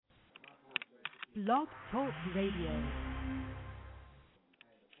Blog Talk Radio.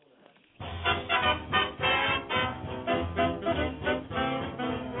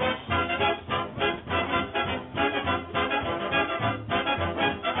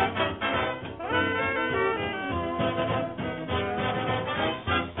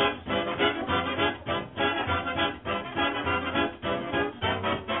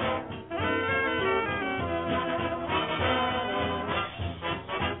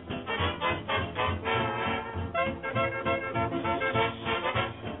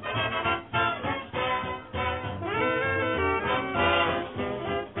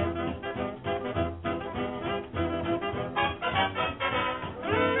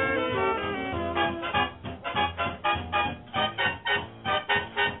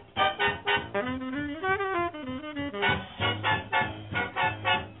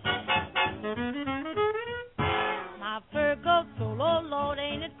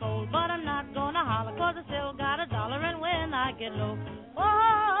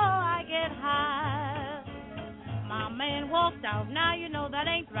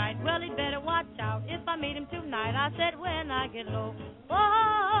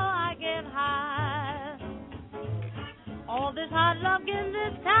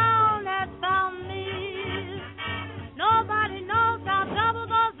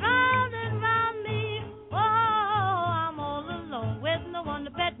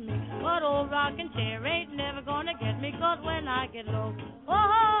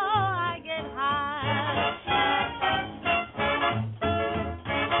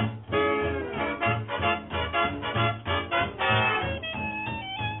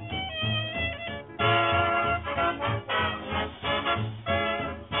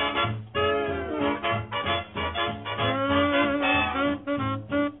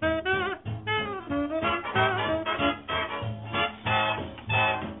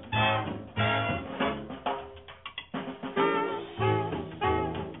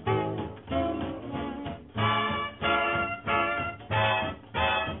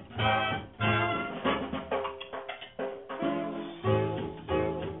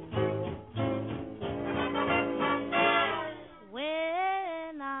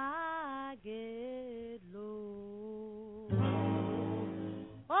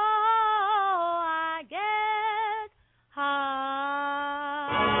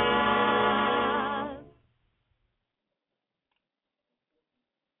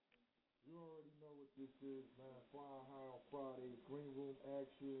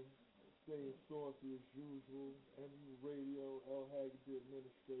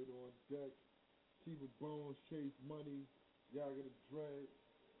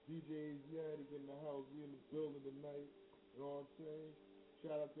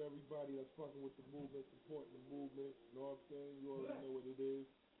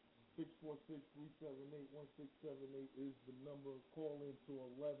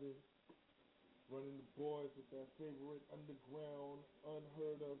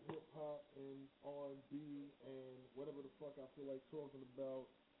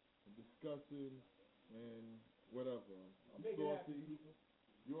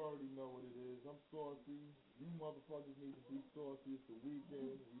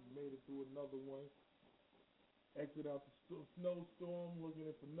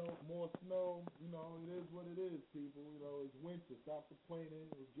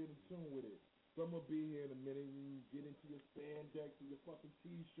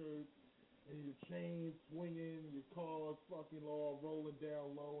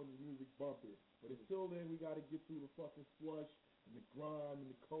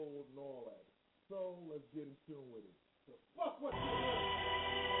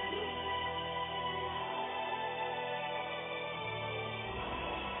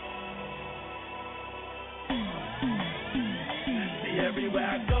 Everywhere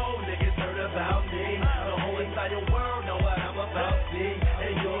I go, niggas heard about me. The whole entire world know what I'm about, see.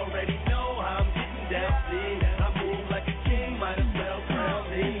 And you already know how I'm getting down, see. I move like a king, might as well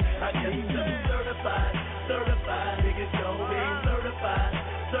crown me. I guess I'm certified, certified. Niggas know me, certified,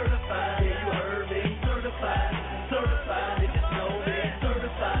 certified. Yeah, you heard me, certified, certified. Niggas know me,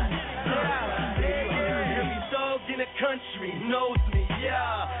 certified, certified. Yeah, you heard me. Every dog in the country knows me,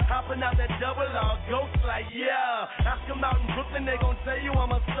 yeah. Hopping out that double R, ghost like, yeah. Ask them out in Brooklyn, they gon' tell you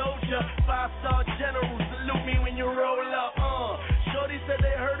I'm a soldier. 5-star general, salute me when you roll up, Shorty said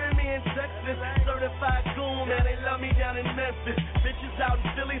they heard of me in Texas. Certified goon, man, they love me down in Memphis. Bitches out in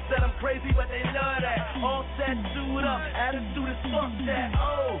Philly said I'm crazy, but they love that. All set, suit up, attitude is fuck that.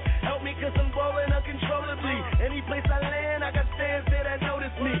 Oh, help me cause I'm ballin' uncontrollably. Any place I land, I got fans there that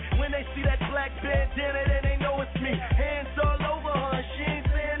notice me. When they see that black bandana, then they know it's me. Hands all over her, she ain't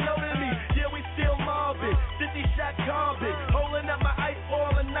saying no to me. Yeah, we still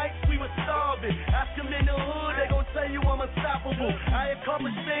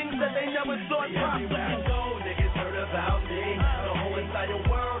accomplish things that they never thought possible. Everywhere I go, niggas heard about me. The whole entire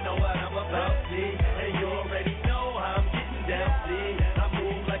world know what I'm about, see. And you already know how I'm getting down, see. I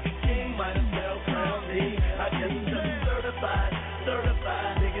move like a king, might as well crown me. I guess I'm just certified,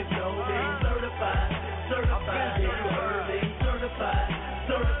 niggas know me. Certified, yeah, you heard me. Certified,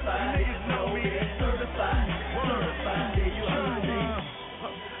 niggas know me. Certified, yeah, you heard me.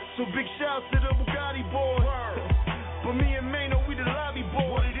 So big shouts to the Bugatti boys. For me and Mano, we the lobby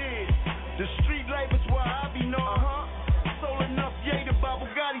boys. It is. The street life is why I be known. Sold enough yay to buy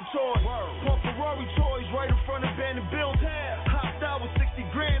Bugatti toys. Bought Ferrari toys right in front of abandoned buildings. Hopped out with 60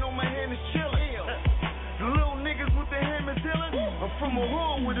 grand on my hand is chillin'. The little niggas with their hammers dealing. I'm from a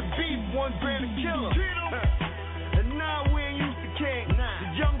hood with a beef, $1 grand to kill 'em. And now we ain't used to king.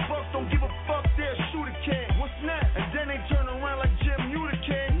 The young bucks don't give a fuck, they'll shoot a king. What's next? And then they turn around like Jim, you the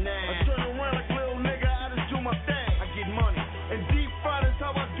king. I turn around like little nigga, I just do my thing. I get money. And deep fried is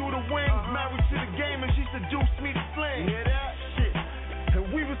how I do the wings. Married to the game and she seduced me to sling. Hear that? Shit.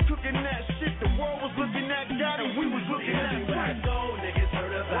 And we was cooking that shit. The world was looking at God and we was looking at Everywhere I go, niggas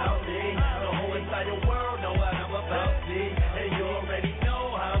heard about me. The whole entire world know what I'm about, see. And you already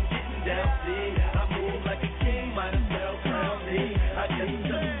know how I'm getting down, see. I move like a king, might as well crown me. I guess I'm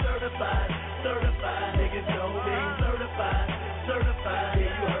just certified, niggas know me. Certified,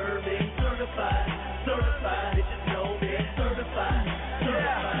 yeah, you heard me. Certified, niggas know me. Certified,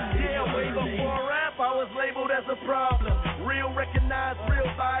 yeah, way before rap, I was labeled as a problem. Real recognized, real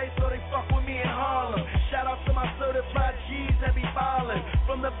vibes, so they fuck with me in Harlem. Shout out to my certified G's that be ballin'.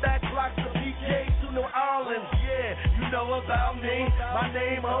 From the back blocks of PK to New Orleans, yeah, you know about me. My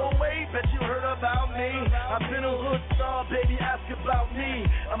name, oh wait, bet you heard about me. I've been a hood star, baby, ask about me.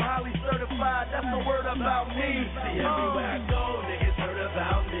 I'm highly certified, that's the word about me. See, everywhere I go, niggas heard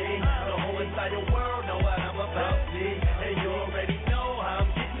about me. The whole entire world know what I'm about, see. And you already know how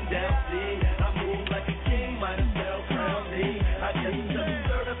I'm getting down, see. I move like a king, might as well crown me. I guess I'm just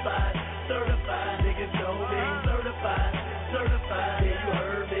certified, niggas know me. Certified, yeah, you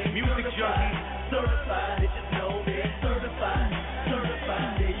heard me. Music junkie. Certified, niggas know me. Certified,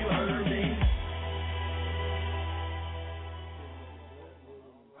 yeah, you heard me.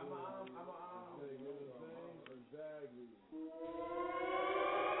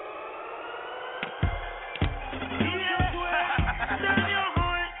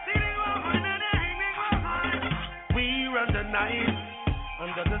 We run the night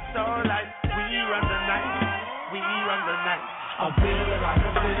under the starlight. We run the night. I'm feeling like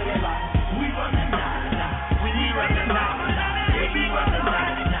we run the night. We run the night. Yeah, we run the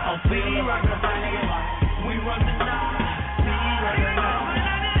night. I'm feeling like we run the night. We run the night.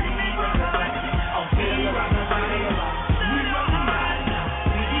 I'm feeling like we run the night. We run the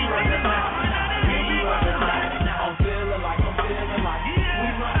night. Yeah, we run the night. I'm feeling like we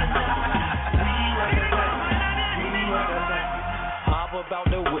run the night. Hop about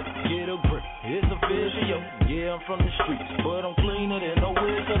the whip, get a grip. It's a visual. Yeah, I'm from the streets, but I'm cleaner than no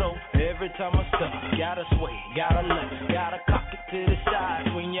wizard. Every time I step, gotta sway, gotta left, gotta cock it to the side.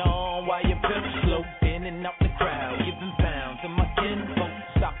 Swing your arm while you pimp slow. In and out the crowd, giving pound to my kinfolk.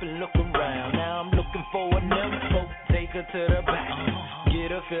 Stop and look around. Now I'm looking for a nympho. Take her to the back, get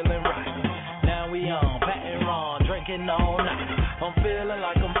her feeling right. Now we on, patting wrong, drinking all night. I'm feeling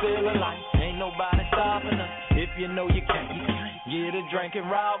like ain't nobody stopping us. If you know you can't, get a drink and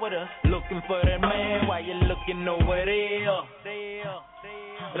ride with us. Looking for that man while you looking over there.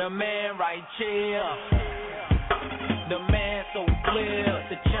 The man right here. The man so clear.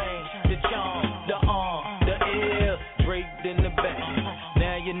 The chain, the charm, the arm, the ears draped in the back.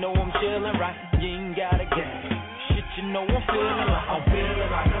 Now you know I'm chillin' right. You ain't gotta get shit. You know I'm feeling like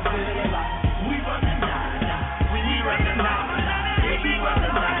we run the night. We run the night. Yeah, we run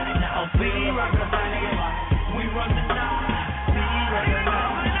the night. I'm feeling like we run the night.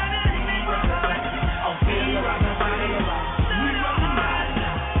 I'm feeling like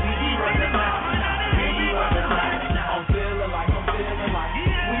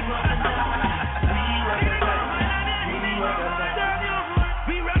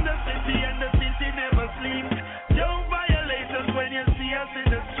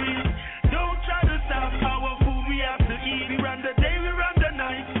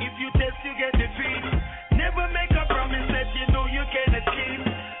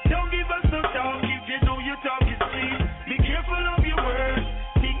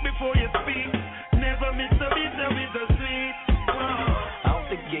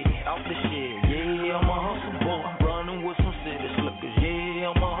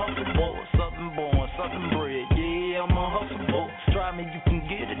Try me, you can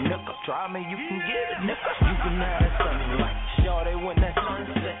get it, nigga. Try me, you can get it, nigga. You can have that something like Shawty when that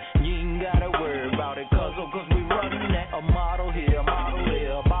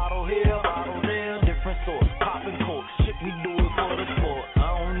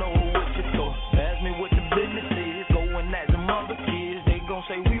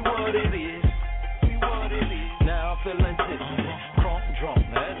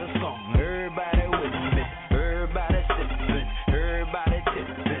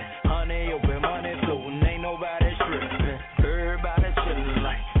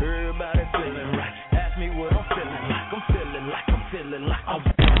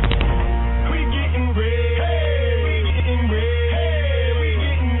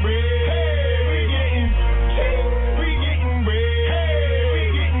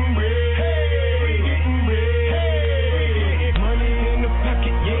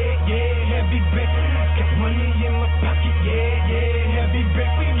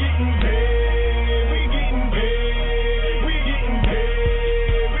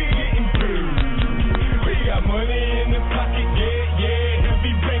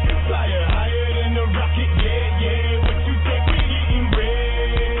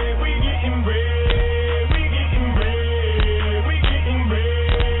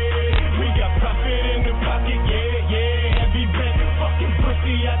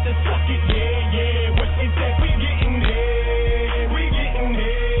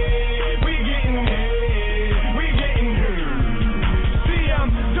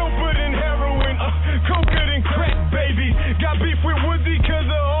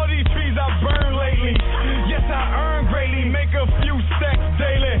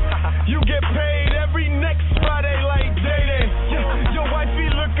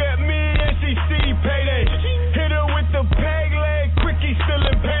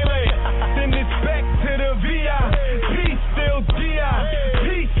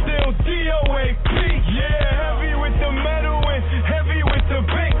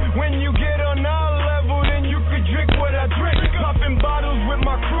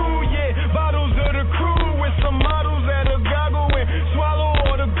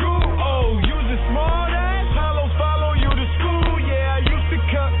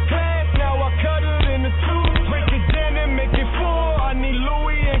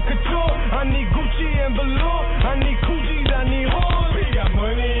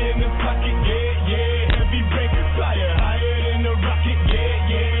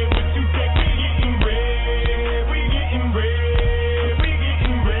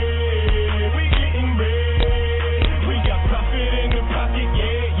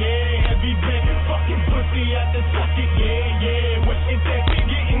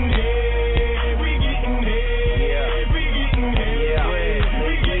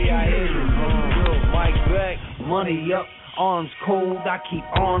Money up, arms cold, I keep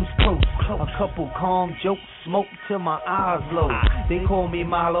arms close. A couple calm jokes, smoke till my eyes low. They call me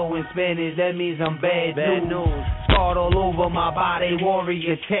Malo in Spanish, that means I'm bad news. Scarred all over my body,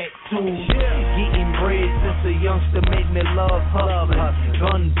 warrior tattoos. Getting bread since a youngster made me love hustling.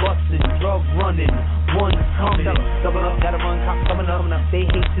 Gun busting, drug running, one coming. Double up, gotta run, cops coming up. They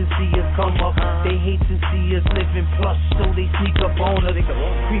hate to see us come up. They hate to see us living plush, so they sneak up on us.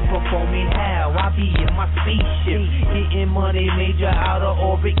 Creep up on me, how? I be in my spaceship, getting money, major out of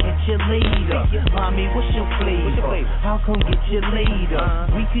orbit, catch you later. Mommy, what's your flavor? How come get you later?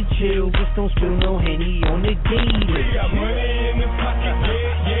 We could chill, just don't spill no Henny on the gator. We got money in the pocket,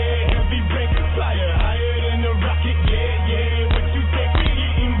 yeah, yeah. Heavy bank flyer, higher than a rocket, yeah, yeah. What you think? We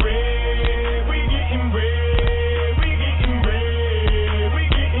getting bread, we getting bread, we getting bread, we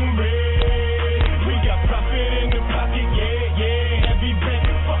getting bread. We got profit in the pocket, yeah, yeah. Heavy bank,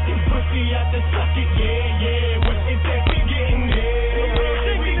 fucking pussy out the socket, yeah, yeah. What you think? We getting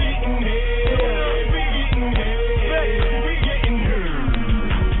there, we getting there, we getting there, we getting there.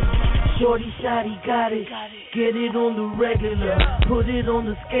 Shorty shotty got it. Get it on the regular, put it on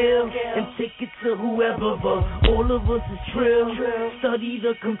the scale, and take it to whoever. All of us is trill. Study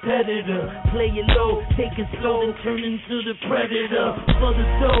the competitor, play it low, take it slow, then turn into the predator. For the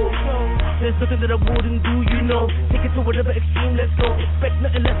soul, there's nothing that I wouldn't do, you know. Take it to whatever extreme, let's go. Expect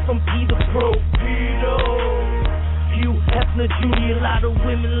nothing less from P the Pro. Hugh Hefner Jr., a lot of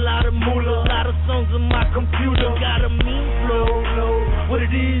women, a lot of moolah, a lot of songs on my computer. Got a mean flow. What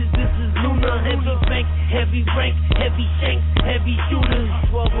it is, this is Luna. Heavy bank, heavy rank, heavy shanks, heavy shooters.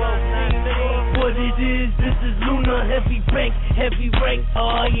 What it is, this is Luna. Heavy bank, heavy rank,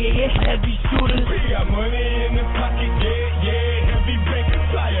 oh yeah, heavy shooters. We got money in the pocket, yeah, yeah. Heavy bank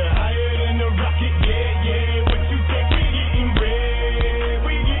flyer, higher than a rocket, yeah, yeah. What you think? We getting bread,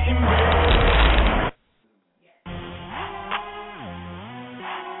 we getting bread.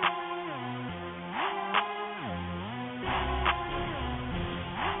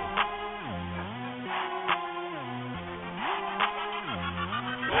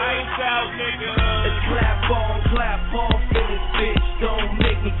 It's clap off in this bitch. Don't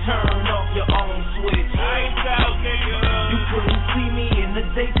make me turn off your own switch. You couldn't see me in the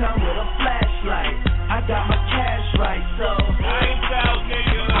daytime with a flashlight. I got my cash right, so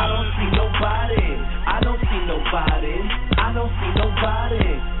I don't see nobody. I don't see nobody. I don't see nobody.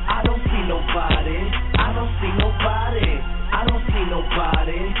 I don't see nobody. I don't see nobody. I don't see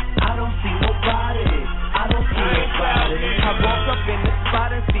nobody. I don't see nobody. I don't see nobody. I walk up in the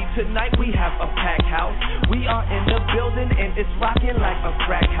spot and tonight we have a packed house. We are in the building and it's rocking like a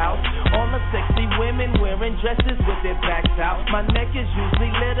crack house. All the sexy women wearing dresses with their backs out. My neck is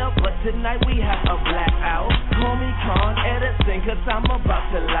usually lit up, but tonight we have a blackout. Call me Con Edison, cause I'm about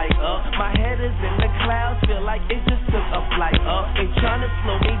to light up. My head is in the clouds, feel like it just took a flight up. They tryna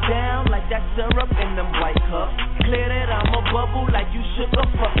slow me down like that syrup in them white cups. Clear that I'm a bubble like you shook a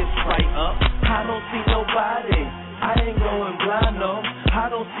fucking Sprite up. I don't see nobody, I ain't going blind, no. I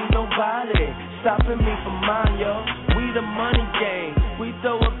don't see nobody stopping me from mine, yo. We the money game, we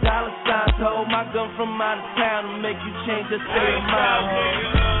throw up dollar signs. Hold my gun from out of town to make you change the state of mind, ho.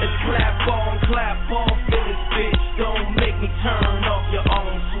 It's clap off in this bitch. Don't make me turn off your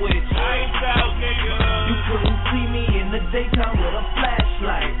own switch. You couldn't see me in the daytime with a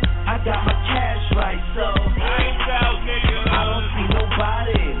flashlight. I got my cash right, so I don't see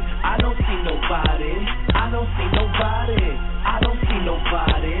nobody. I don't see nobody. I don't see nobody. I don't see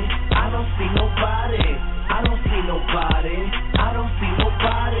nobody. I don't see nobody. I don't see nobody. I don't see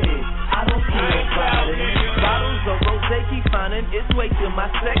nobody. I don't see nobody. Bottles of rosé keep finding its way to my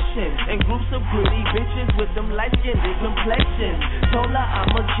section, and groups of pretty bitches with them light-skinned complexions. Told her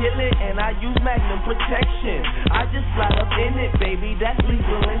I'ma kill it and I use Magnum protection. I just slide up in it, baby, that's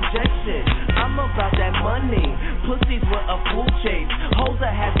lethal injection. I'm about that money, pussies with a full chase. Hoes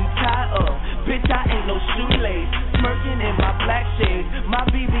that have you tied up, bitch I ain't no shoelace. Smirking in my black shades, my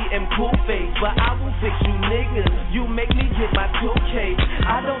BBM cool face. But I will fix you niggas, you make me get my 2K.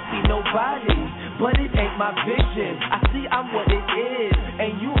 I don't see nobody, but it ain't my vision. I see I'm what it is,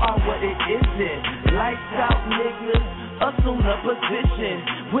 and you are what it isn't. Lights out niggas, assume the position.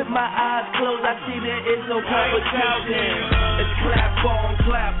 With my eyes closed, I see there is no competition. It's clap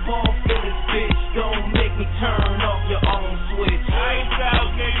off in this bitch. Don't make me turn off your own switch.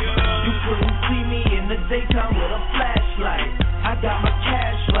 You couldn't see me in the daytime with a flashlight. I got my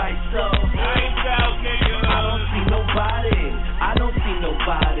cash right, so I don't see nobody. I don't see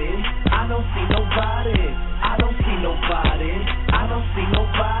nobody. I don't see nobody. I don't see nobody. I don't see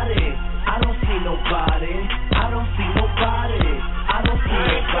nobody. I don't see nobody. I don't see nobody. I don't see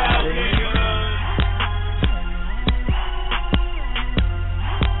nobody.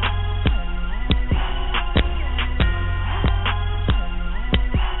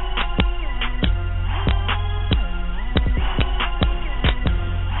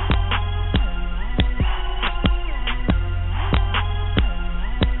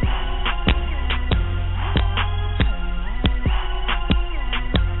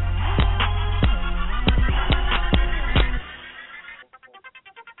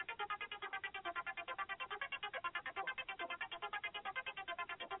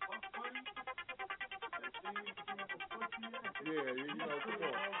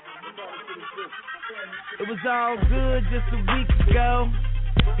 It was all good just a week ago.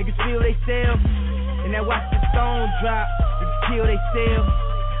 Niggas feel they sell, and I watch the stone drop. Niggas kill they sell.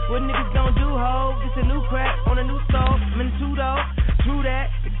 What niggas gon' do, ho? Just a new crack on a new stove. I'm in the two-door. True that.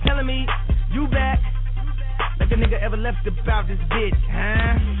 Niggas telling me you back. Like a nigga ever left about this bitch,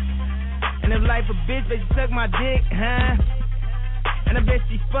 huh? And if life a bitch, they suck my dick, huh? And I bet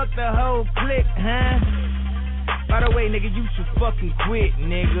she fucked the whole clique, huh? By the way, nigga, you should fucking quit,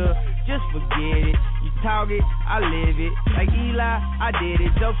 nigga. Just forget it. You talk it, I live it. Like Eli, I did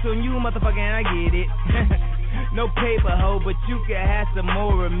it. Jokes on you, motherfucker, and I get it. No paper, ho, but you can have some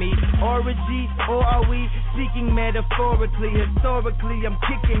more of me. Orgy, or are we speaking metaphorically? Historically, I'm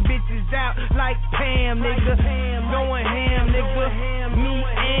kicking bitches out like Pam, nigga. Going ham, nigga. Me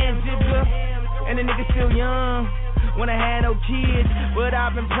and Jigga. And the nigga still young. When I had no kids, but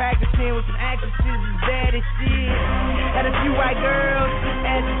I've been practicing with some actresses as bad as shit. Had a few white girls,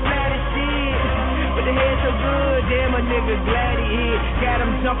 as flat as shit. But the head so good, damn a nigga glad he hit. Got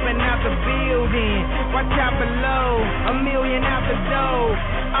him jumping out the building. Watch out below, $1 million out the door.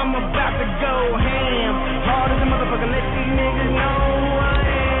 I'm about to go ham. Hard as a motherfucker, let these niggas know who I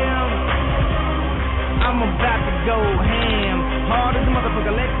am. I'm about to go ham. Hard as a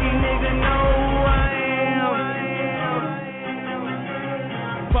motherfucker, let these niggas know who I am.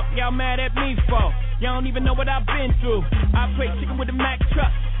 Fuck y'all mad at me for? Y'all don't even know what I've been through. I play chicken with the Mack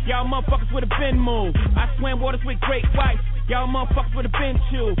truck. Y'all motherfuckers with a bin move. I swam waters with great whites. Y'all motherfuckers with a bin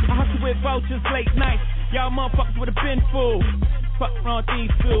chew. I hustle with vultures late nights. Y'all motherfuckers with a bin fool. Fuck around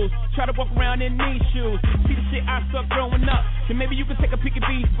these fools. Try to walk around in these shoes. See the shit I suck growing up. Then maybe you can take a peek at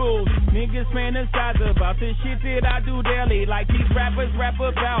these fools. Niggas fantasize about the shit that I do daily. Like these rappers rap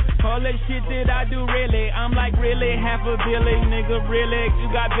about. All that shit that I do, really, I'm like really half a billion, nigga, really.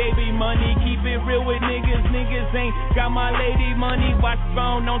 You got baby money, keep it real with niggas. Niggas ain't got my lady money. Watch the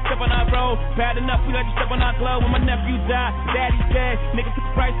phone, don't step on our road. Bad enough, we let you step on our glove. When my nephew died, daddy's dead. Niggas took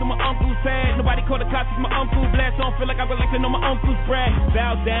the price on my uncle's head. Nobody called the cops, my uncle blessed. Don't feel like I'm collecting on my uncle's bread.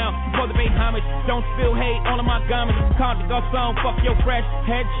 Bow down, supposed to pay homage. Don't spill hate all of my garments. Contact our song, fuck your fresh.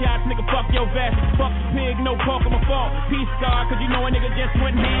 Headshots, nigga, fuck your vest. Fuck the pig, no pork on my fault. Peace star, cause you know a nigga just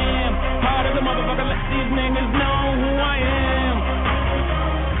went ham. Hard as a motherfucker, let these niggas know who I am.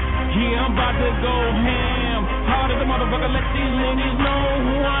 Yeah, I'm about to go ham. Hard as a motherfucker, let these niggas know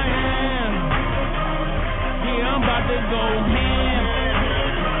who I am. Yeah, I'm about to go ham.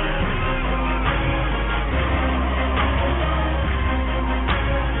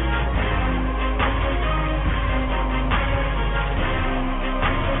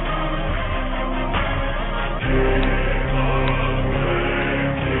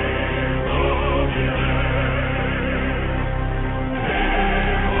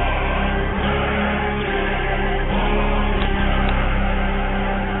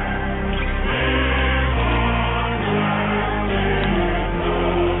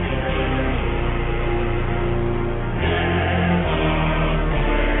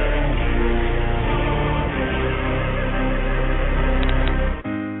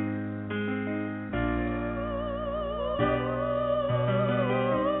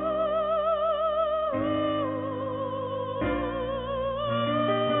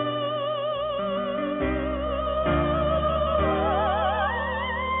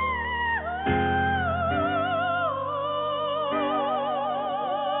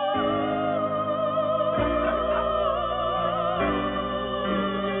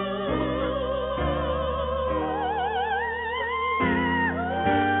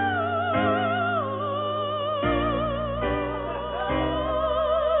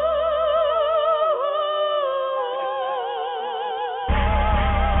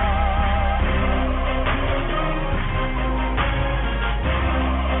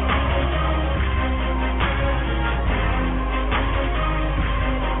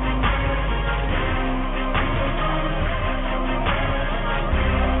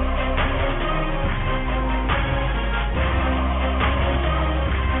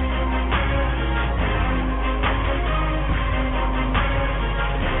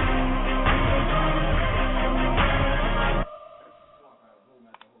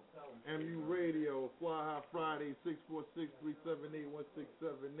 Friday,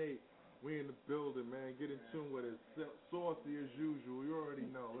 646-378-1678. We in the building, man. Get in tune with it. Saucy as usual. You already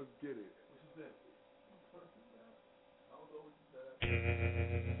know. Let's get it. What you said? I don't know what you said.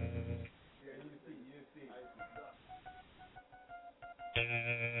 Yeah, you didn't see.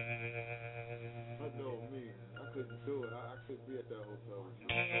 I know me. I couldn't do it. I couldn't be at that hotel with you.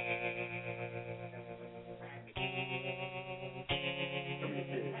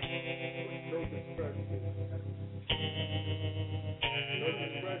 No disrespect.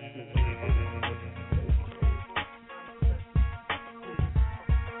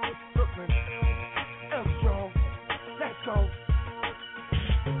 Brooklyn, Elstrong, let's go.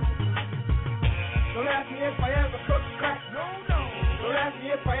 Don't ask me if I ever cook crack. No. Don't ask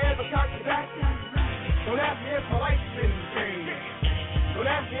me if I ever cocked the back. Don't ask me if my life's been changed. Don't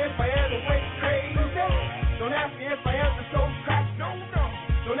ask me if I ever went crazy. Don't ask me if I ever sold crack. No.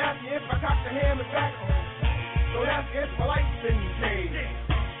 Don't ask me if I cocked the hammer back. Don't ask me if my life's been changed.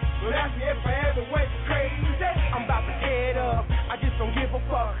 Don't ask me if I ever went crazy. I'm about to tear it up. I just don't give a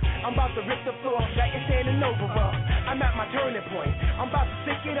fuck. I'm about to rip the floor that you're standing over up. I'm at my turning point. I'm about to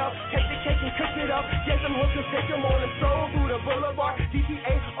stick it up. Take the cake and cook it up. Get some hookers, take them on and stroll through the boulevard.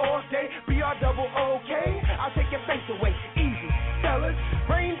 GTA all day. BR-double-OK. I'll take your face away. Easy. Fellas,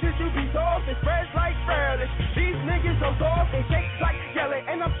 brain tissue be soft and spreads like relish. These niggas so soft and shake like jelly.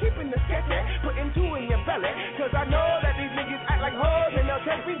 And I'm keeping the sketch putting two in your belly. Cause I know that these niggas act like hoes and they'll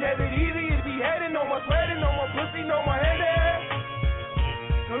take me dead. It easy to be headed. No more sweating, no more pussy, no more headache.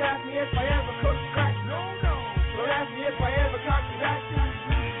 Don't ask me if I ever cooked crack. No. Don't ask me if I ever cocked the back.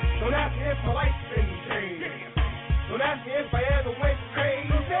 Don't ask me if my life's been changed. Don't ask me if I ever went crazy.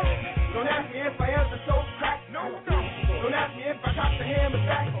 Don't ask me if I ever sold crack. No. Don't ask me if I cocked the hammer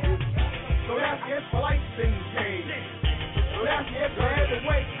back. Don't ask me if my life's been changed. Don't ask me if I ever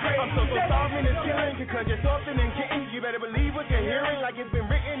went crazy. I'm so starving and killing because you're softening and kittens. You better believe what you're hearing like it's been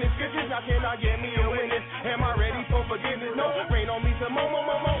written in scriptures. Now can I get me a witness? Am I ready for forgiveness? No, rain on me some more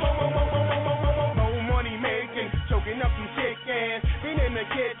money making. Choking up some chicken. Been in the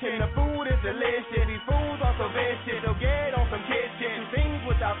kitchen, the food is delicious. These fools are so vicious. So get on some kitchen. Things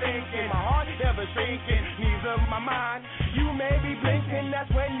without thinking. My heart never shrinking. Neither my mind. You may be blinking. That's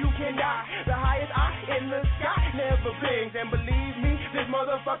when you can and believe me, this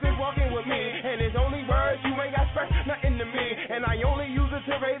motherfucker's walking with me. And his only words, you ain't got stress, nothing to me. And I only use it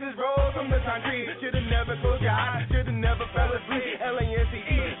to raise his rolls from the country. Should've never closed your eyes, should've never fell asleep.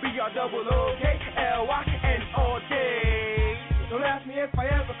 LANCE, BROOKLYNOJ. Don't ask me if I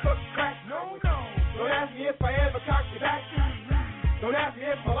ever cook crack, no. Don't ask me if I ever cocked your back. Don't ask me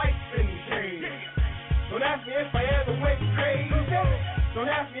if my life's been changed. Don't ask me if I ever went crazy. Don't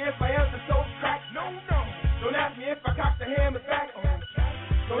ask me if I ever sold crack, no. Don't ask me if I cocked the hammer back.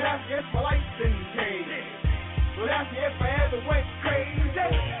 Don't ask me if my life's been changed. Don't ask me if I ever went crazy.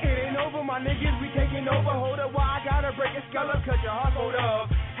 It ain't over, my niggas, we taking over. Hold up, why I gotta break a skull up, cause your heart hold up.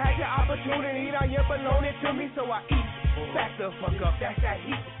 Had your opportunity, now you belong it to me, so I eat. Back the fuck up, that's that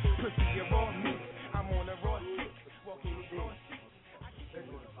heat. Pussy, you're on me. I'm on a raw stick. Walking with raw stick.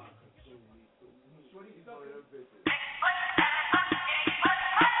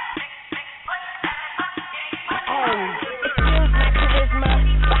 It feels like charisma,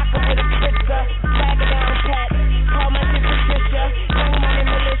 rockin' with a spritzer, swagger down pat, call my shit Patricia, young money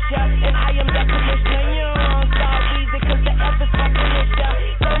militia, and I am the commissioner. You don't start easy, cause the F is fucking militia.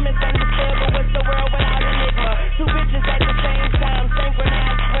 Don't misunderstand, but what's the world without enigma? Two bitches at the same time,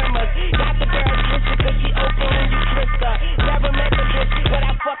 synchronized swimmers. Got the girl twisted, cause she open when you twist her. Never met the bitch, but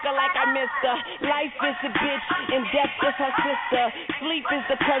I fuck her like I missed her. Life is the bitch, and death is her sister. Sleep is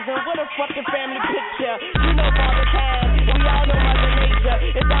the cousin, what a fucking family picture. You know all the time, we all know Mother Nature.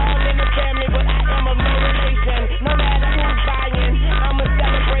 It's all in the family, but I am of no relation. No matter who's buying, I'm a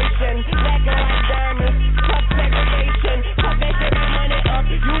celebration. Lacking like diamonds, tough segregation. Fuck making my money up,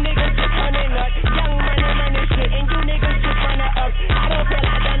 you niggas just running up. Young money running shit, and you niggas just running up. I don't feel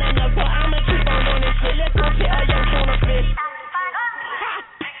I done enough, so I'ma keep on doing this shit. Let's go kill a young tuna fish.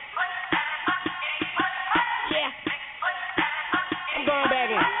 Yeah, I'm going back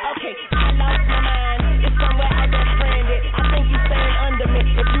in. Okay, I lost my mind. It's somewhere out there stranded. I think you staying under me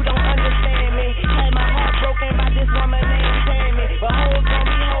if you don't understand me. Had my heart broken by this woman named Tammy, but hoes gon'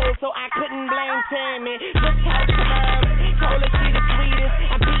 be hoes, so I couldn't blame Tammy. Just talk to mom, told her she the sweetest.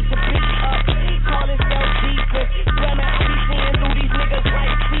 I beat the bitch up, call it self-defense. Swear me, I be seeing through these niggas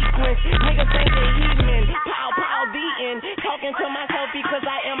like sequence. Niggas think they heathen, pow pow beating. Talking to myself because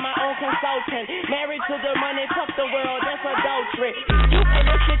I am my own consultant. Married to the money, fuck the world, that's adultery. You full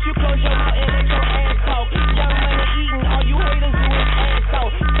of shit, you close your mouth and let your ass talk. Young money eating, all you haters do is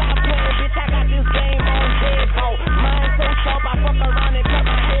asshole. Stop playing, bitch, I got this game on deadbolt. Mine so sharp, I fuck around and cut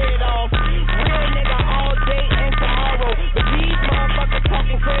my head off. Real nigga all day and tomorrow. But these motherfuckers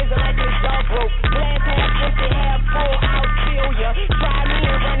talking crazy like it's jaw broke. Glass half empty, half full, I'll steal ya. Try me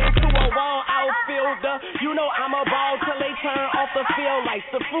and run into a wall, outfielder. You know I'm a ball till they turn off the field lights.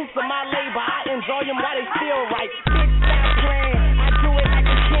 The fruits of my labor, I enjoy them while they feel right. Bitch, stop playing, I do it like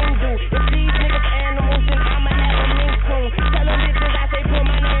a king do. If these niggas animals, then I'ma have them in soon. Tell them bitches I say put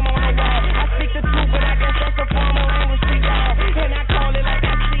my name on the wall. I speak the truth, but I guess that's a form of language to y'all. And I call it like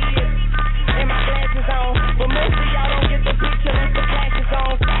I see it, and my glasses on. But most of y'all don't get the picture unless the flash is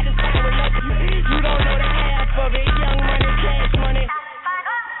on. Satisfied with nothing, you don't know the half of it. Young money, cash money.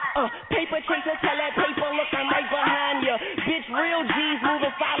 Paper chaser, tell that paper, look, I'm right behind ya. Bitch, real G's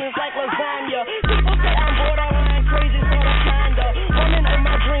moving silence like lasagna. People say I'm borderline crazy, sort of kinda. Woman of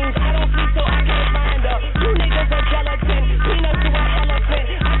my dreams, I don't sleep so I can't find her. You niggas are gelatin, peanuts to an elephant.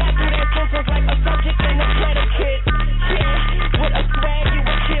 I got through that sentence like a subject and a predicate. Yeah, with a swag you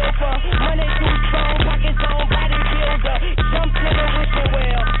would kill for. Money too strong, pockets on, bodybuilder. Jump to the wishing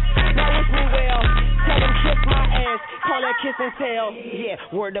well, now wish me well. Tell them kiss my ass, call that kiss and tell. Yeah,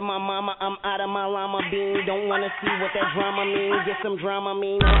 word to my mama, I'm out of my llama bean. Don't wanna see what that drama mean. Get some drama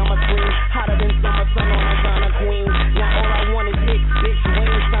mean, or I'ma scream. Hotter than summer sun on a Ghana queen. Now all I want is hits, bitch,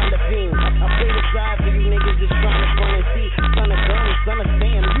 Wayne signed the fiend. I play the side for you niggas just trying to front and see. Son of gun, son of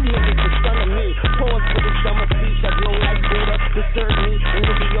Sam, you niggas the son of me. Pause for this summer speech, I blow like Buddha. Disturb me, and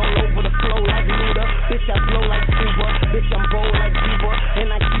you'll be all over the flow like Luda. Bitch, I blow like Cuba. Bitch, I'm bold like Cuba. And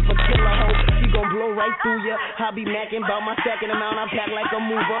I keep a killer hoe, she gon' blow right through ya. I be macking about my second amount, I pack like a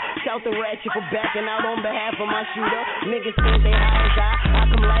mover. Shout the ratchet for backing out on behalf of my shooter. Niggas think they high as I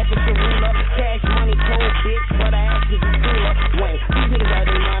come laugh at your ruler. Cash money, cold bitch, but I ask is cooler. Wayne, these niggas out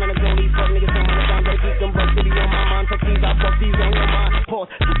of their mind, and I go these fuck niggas on my time. They keep them bucks to be on my mind. Fuck these, I fuck these on your mind. Pause,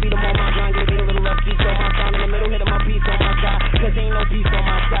 to feed them on my grind, give me a little rough beats on my sound in the middle, hitting my beats on my side. Cause ain't no beats on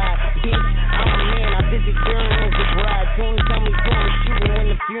my side. Bitch, I'm a man, I visit journals the bride. Soon tell me soon shooting when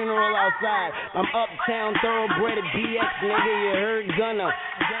the funeral outside. I'm uptown, thoroughbred at BX, nigga, you heard Gunna.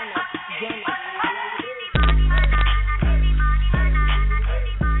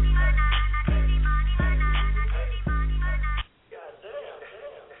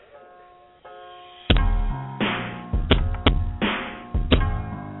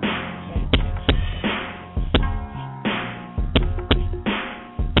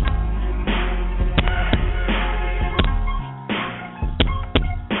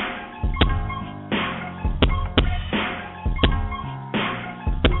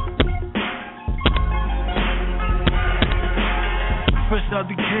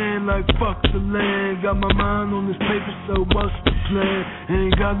 man like fuck the land. Got my mind on this paper, so what's the plan?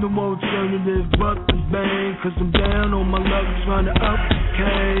 Ain't got no more alternative but the bang. Cause I'm down on my luck trying to up the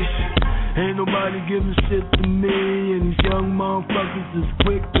cash. Ain't nobody giving shit to me. And these young motherfuckers is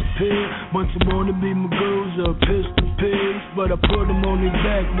quick to pick. Bunch of wanna be my girls or pistol pigs. But I put them on their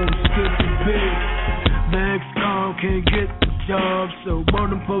back, won't skip the big. Bags calm, can't get the job. So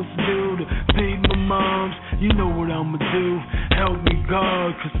what I'm supposed to do to feed my moms? You know what I'ma do. Help me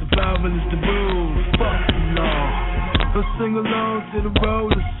God, cause survival is the rule. Fuck the law. Let's sing along to the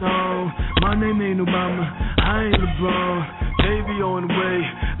roller song. My name ain't Obama, I ain't LeBron. Baby on the way,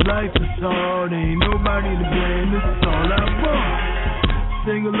 life is hard. Ain't nobody to blame, this is all I want.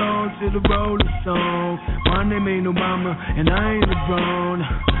 Sing along to the roller song. My name ain't Obama, and I ain't LeBron.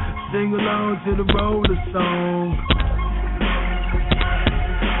 Sing along to the roller song.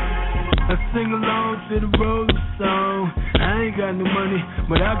 I sing along to the roller song. I ain't got no money,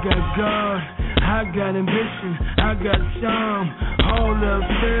 but I got God. I got ambition, I got charm. All else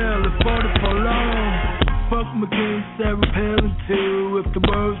fail, if for long. Fuck McCain, Sarah Palin too. If the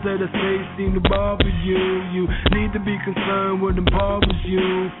words that I say seem to bother you, you need to be concerned with them barbers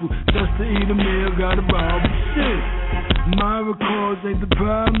you. Just to eat a meal, gotta rob shit. My records ain't the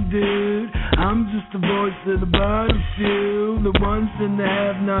problem, dude. I'm just the voice of the bottom few. The ones in the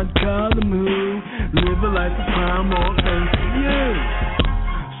have-not column who live a life of crime all thanks to you.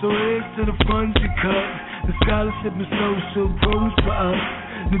 So here's to the funds you cut, the scholarship and social pros for us.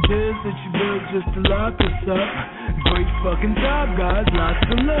 The deals that you built just to lock us up. Great fucking job, guys, lots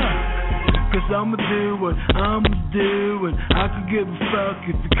of luck. Cause I'ma do what I'ma do, and I could give a fuck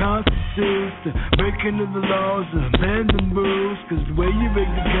if it constitutes to break into the laws of abandoned rules. Cause the way you rig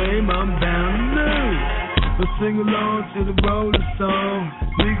the game, I'm bound to lose. But sing along to the roller song.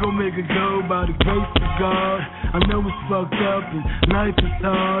 We gon' make it go by the grace of God. I know it's fucked up and life is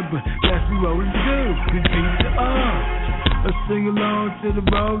hard, but that's what rollers do. We beat the odds. Let's sing along to the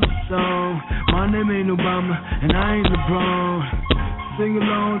roller song. My name ain't Obama, and I ain't LeBron. Sing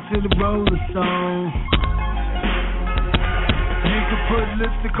along to the roller song. You can put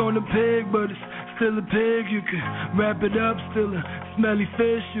lipstick on a pig, but it's still a pig. You can wrap it up, still a smelly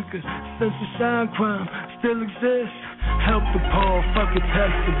fish. You can censor shine, crime still exists. Help the poor, fuck it,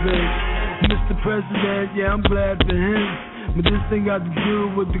 tax the rich. Mr. President, yeah, I'm glad for him, but this ain't got to do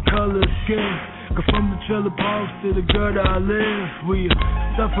with the color of skin. Cause from the trailer parks to the gutter I live, we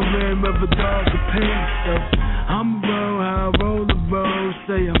suffering of a darker pink. So I'm a roll how I roll the road.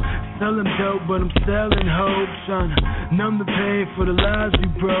 Say I'm selling dope, but I'm selling hope. Trying to numb the pain for the lives we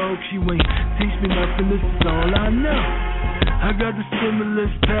broke. You ain't teach me nothing, this is all I know. I got the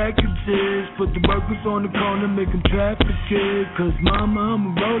stimulus packages, put the workers on the corner, make them traffic kids. Cause mama, I'm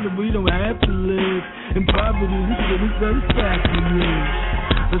a roller, we don't have to live in poverty, this shit is satisfactory.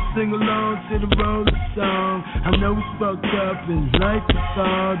 Let's sing along to the roller song. I know it's fucked up and life is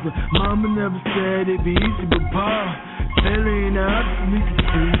hard, but mama never said it'd be easy, but pa, failing out so we can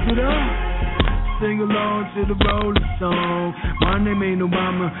choose it all. Sing along to the roller song. My name ain't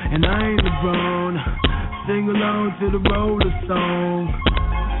Obama, and I ain't LeBron. Sing along to the roller song.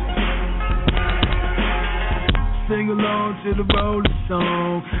 Sing along to the roller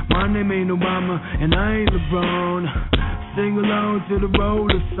song. My name ain't Obama, and I ain't LeBron. Sing along to the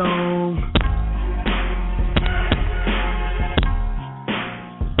roller song.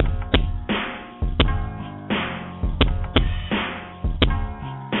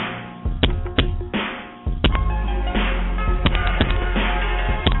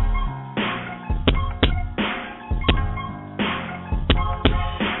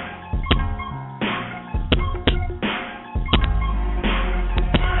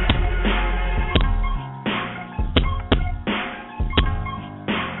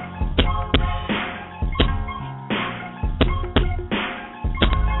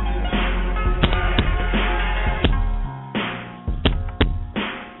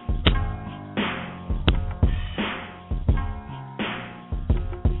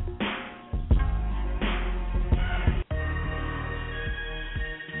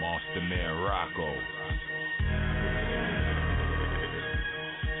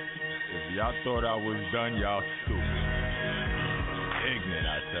 Thought I was done, y'all stupid. Ignorant,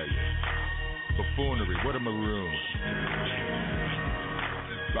 I tell you. Buffoonery, what a maroon.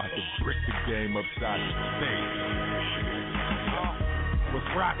 About to brick the game upside the face.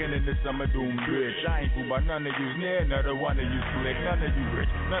 was rocking in the summer doom bitch. I ain't fooled by none of you, near another one of you slick. None of you rich,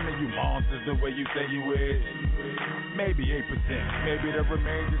 none of you monsters the way you say you is. Maybe 8%, maybe the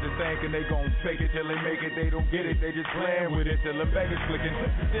remains is the thing, and they gon' fake it till they make it. They don't get it, they just playing with it till the Vegas clicking.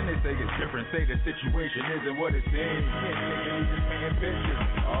 Then they say it's different, say the situation isn't what it seems. Can't take it, just paying bitches.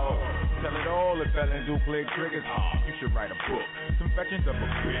 Oh, tell it all if felons who click triggers. Oh, you should write a book, Confessions of a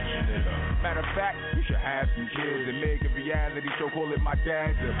Bitch, nigga. Matter of fact, you should have some kids and make a reality show, call it My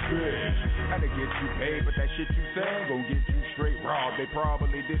Dad's a Bitch. Gotta get you paid, but that shit you saying gon' get you straight robbed. They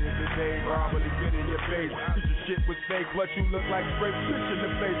probably did it today, probably get in your face. This shit was fake, plus you look like straight bitch in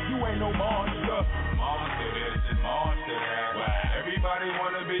the face. You ain't no monster. Monster this and monster that. Everybody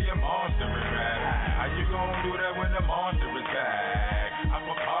wanna be a monster in rap. How you gon' do that when the monster is back? I'm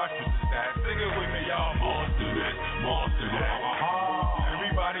a monster to that. Sing it with me, y'all. Monster this, monster that.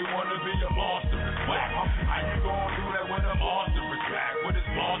 Everybody wanna be a monster in rap. How you gon' do that when the monster is back? When this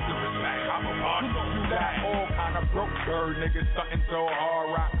monster is back, I'm a monster to that. All kind of broke bird niggas stunting so hard,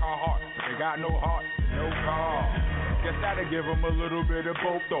 rock our heart. They got no heart, no car. Guess that'll give them a little bit of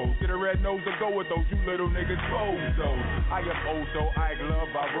both those. Get a red nose to go with those, you little niggas bozos. I am Oso, I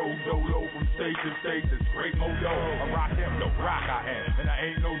love, I roll solo from state to state, this great mojo. I rock him, no rock I am, and I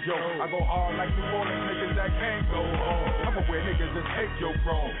ain't no joke. I go hard like New Orleans niggas that can't go home. I'ma wear niggas that take your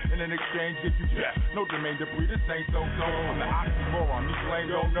chrome, and in exchange give you death. No Jermaine Dupri, this ain't so. I'm the oxymoron, these flames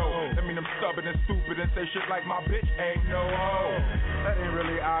don't know. That mean I'm stubborn and stupid and say shit like my bitch ain't no hoe. That ain't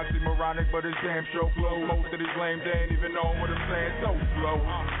really oxymoronic, but it's damn sure flow. Most of these lames ain't even know what I'm saying, so slow.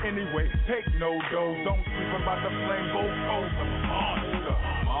 Anyway, take no dough, don't sleep about the flame, both hoes. I'm a monster.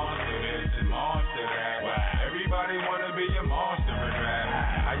 Monster this and monster that. Everybody wanna be a monster in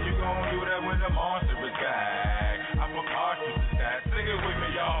rap. How you gon' do that when the monster is back? I'm a monster to that. Sing it with me,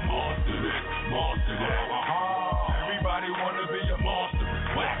 y'all. Monster this, monster that. Everybody wanna be a monster in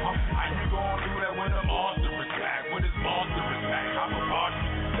rap. How you gon' do that when the monster is back? When this monster is back, I'm a monster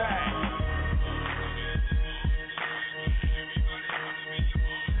to that.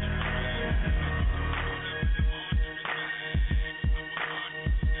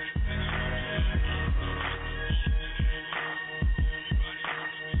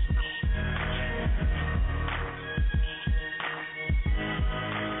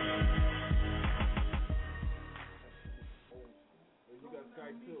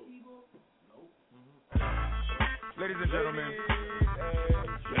 Ladies and gentlemen,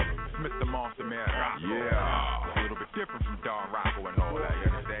 it's Mr. Monster Man Rocco. Yeah, it's a little bit different from Don Rocco and all that, you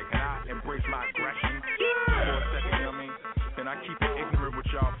understand? Can I embrace my aggression for a second, you know what I mean? Can I keep it ignorant with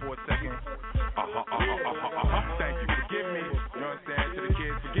y'all for a second? Thank you, forgive me, you know what I'm saying? To the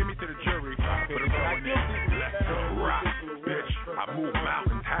kids, forgive me to the jury, but I'm going in. Let's rock, bitch. I move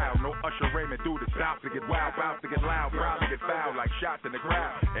mountains, how? No Usher Raymond through the south to get wild, bout to get loud, proud to get foul like shots in the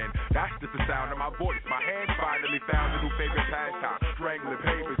crowd. And that's just the sound of my voice. My hands finally found a new favorite pastime, strangling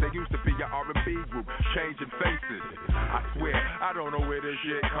papers. They used to be your R&B group, changing faces. I swear, I don't know where this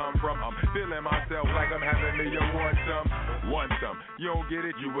shit come from. I'm feeling myself like I'm having me a want some. You don't get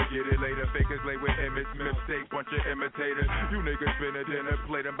it, you will get it later. Fakers lay with image, mistake, bunch of imitators. You niggas spin a dinner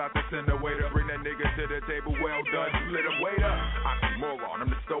plate, I'm about to send a waiter. Bring that nigga to the table, well done, split him, wait up. Oxymoron, I'm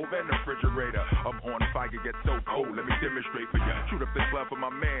the stove and the refrigerator. I'm on fire, get so cold, let me demonstrate for ya. Shoot up the club for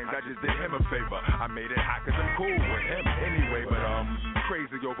my man, I just did him a favor. I made it hot cause I'm cool with him anyway. But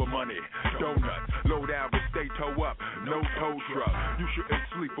crazy over money, donuts, low down but stay toe up, no tow truck. You shouldn't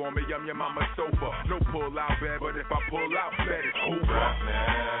sleep on me, I'm your mama's sofa. No pull out bed, but if I pull out bed, it's over.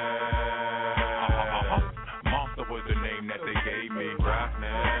 Monster was the name that they gave me.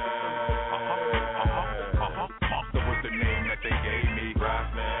 Monster was the name that they gave me.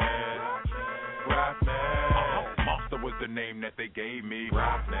 Monster was the name that they gave me.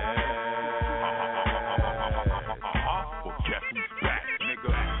 Well, guess who's back,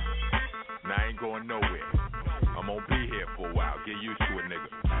 nigga? Now I ain't going nowhere. I'm gonna be here for a while. Get used to it, nigga.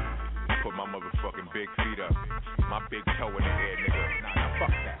 Put my motherfucking big feet up. My big toe in the air, nigga. Nah,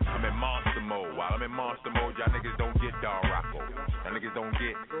 fuck that. I'm in monster mode. While I'm in monster mode, y'all niggas don't get Don Rocco. Y'all niggas don't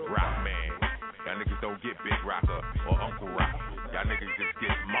get Rock Man. Y'all niggas don't get Big Rocker or Uncle Rock. Y'all niggas just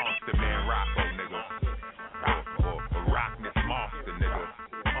get Monster Man Rocco, nigga. Or Rock this monster, nigga.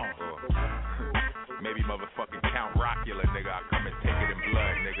 Maybe motherfucking Count Rockula, nigga. I come and take it in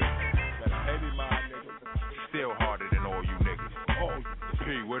blood, nigga. Still harder than all you niggas. Oh,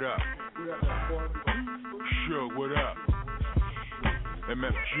 P, what up? Suge, what up?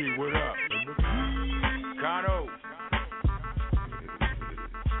 MFG, what up? Kano.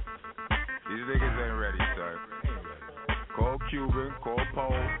 These niggas ain't ready, son. Call Cuban, call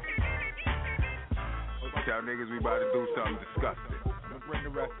Pole. Tell niggas we about to do something disgusting. bring the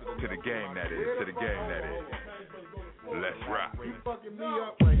rest of the game, that is. To the game, that is. Let's rock. You fucking me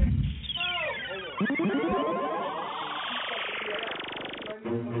up right now.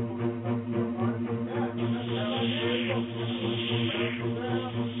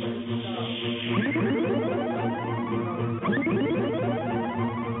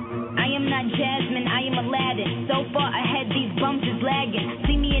 I am not Jasmine, I am Aladdin. So far ahead, these bums is lagging.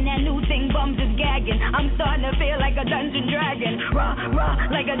 See me in that new thing, bums is gagging. I'm starting to feel like a dungeon dragon. Raw,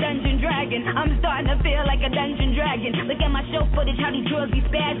 like a dungeon dragon. I'm starting to feel like a dungeon dragon. Look at my show footage, how these girls be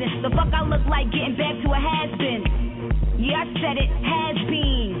spazzing. The fuck I look like getting back to a has-been. Yeah, I said it, has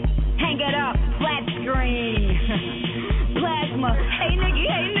been. Hang it up, flat screen. Plasma, hey niggy,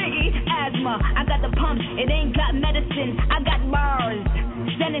 asthma. I got the pumps, it ain't got medicine. I got bars.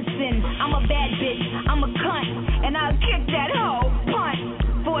 Sentencing, I'm a bad bitch, I'm a cunt, and I'll kick that hoe, punt,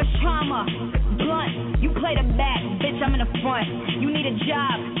 force trauma, blunt, you play the back, bitch, I'm in the front, you need a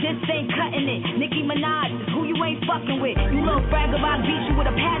job, this ain't cutting it, Nicki Minaj, who you ain't fucking with, you little fraggle, I'll beat you with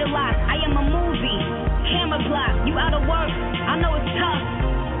a padlock, I am a movie, camera block, you out of work, I know it's tough,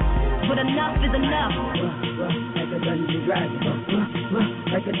 but enough is enough. Like a dungeon dragon,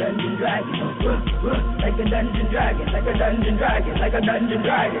 like a dungeon dragon, like a dungeon dragon, like a dungeon dragon, like a dungeon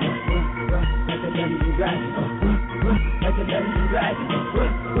dragon, like a dungeon dragon, like a dungeon dragon,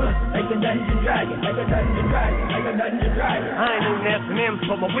 like a dungeon dragon, like a dungeon dragon, like a dungeon dragon. I ain't even asking them,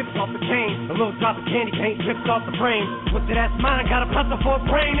 but my whip's off the chain. A little drop of candy paint drips off the frame. What's it, that's mine? Got a pencil for a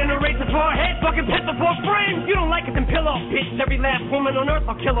brain and a razor for a head, fucking pencil for a frame. You don't like it, then pill off, bitch. Every last woman on earth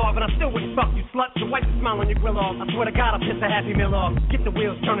I'll kill off, and I still wouldn't fuck you, slut. So wipe the smile on your grill off. I swear to God, I'll piss a happy meal off. Get the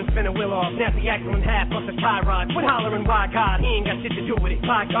wheels turning, spin a wheel off. Snap the axle in half, plus a tie rod. Quit hollering, why God? He ain't got shit to do with it.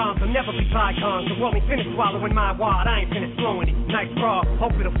 Bygones will never be bygones. The world ain't finished swallowing my wad. I ain't finished throwing it. Nice bra,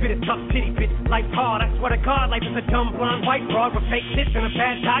 hope it'll fit a tough titty bitch. Life's hard, I swear to God, life is a dumb blonde white broad with fake tits and a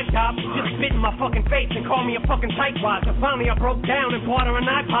bad tie top. Just spit in my fucking face and call me a fucking tightwad. So finally I broke down and bought her an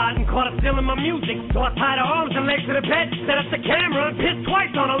iPod and caught her stealing my music. So I tied her arms and legs to the bed, set up the camera and pissed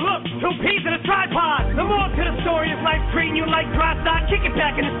twice on her. Look, 2 peas in a tripod. The more to the story is life treating you like dry stock. Kick it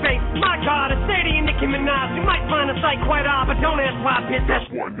back in his face. My God, it's Sadie and Nicki Minaj. You might find the sight quite odd, but don't ask why, bitch. That's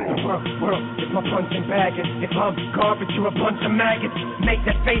why no. World is my punching bag. If I'm garbage, you're a bunch of maggots. Make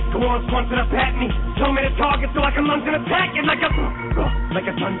that face go on, squanting up at me. Show me the target so I can lunge and attack it like a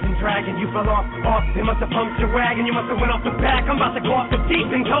dungeon dragon. You fell off, they must have pumped your wagon. You must have went off the back. I'm about to go off the deep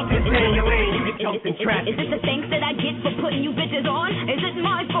and go this lane. Your lane, you get jumped in traffic. Is this the thanks that I get for putting you bitches on? Is it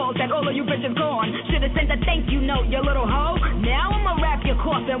my fault that all of you bitches gone? Should've sent a thank you note, you little hoe. Now I'ma wrap your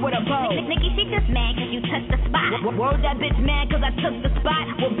coffin with a bow. Nikki, she just mad cause you touched the spot. Word that bitch mad cause I took the spot.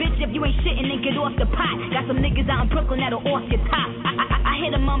 Well bitch, if you ain't shitting, then get off the pot. Got some niggas out in Brooklyn that'll off your top. I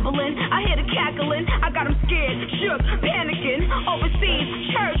hear the mumbling, I hear the cackling. I got them scared, shook, panicking. Overseas,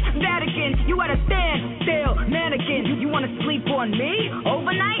 church, Vatican. You at a standstill, mannequin. You wanna sleep on me?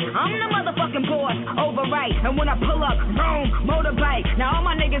 Overnight? I'm the motherfucking boss, overright. And when I pull up, vroom, motorbike. Now all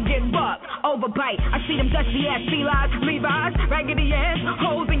my niggas get bucked, overbite. I see them dusty ass felines, Levi's, raggedy ass,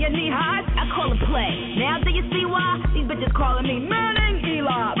 holes in your knee highs. I call it play. Now do you see why? These bitches calling me Manning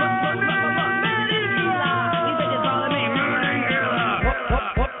Eli.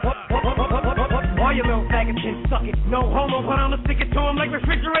 All you little faggots can suck it. No homo, but I'ma stick it to them like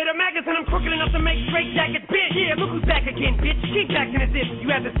refrigerator maggots. And I'm crooked enough to make straight jackets. Bitch, yeah, look who's back again, bitch. Keep acting as if you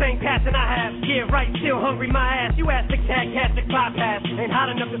have the same passion I have. Yeah, right, still hungry, my ass. You ass sick tag, gastric bypass. Ain't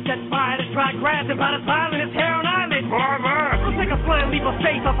hot enough to set fire to dry grass. And by the time in his hair on eyelids. Looks like a flying leap of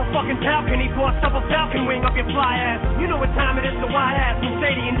faith off a fucking balcony for a double falcon wing up your fly ass. You know what time it is, the wide ass. From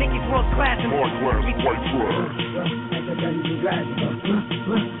Sadie and Nicki's world class. And white class.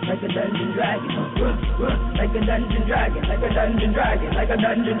 like a dungeon dragon, like a dungeon dragon, like a dungeon dragon, like a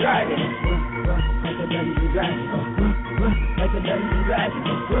dungeon dragon, like a dungeon dragon, like a dungeon dragon,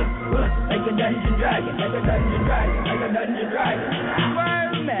 like a dungeon dragon, like a dungeon dragon, like a dungeon dragon, like a dungeon dragon.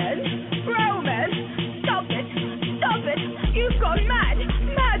 Roman, stop it, you've gone mad,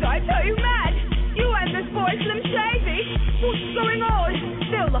 I tell you, mad. You and this boy Slim Shady, what's going on?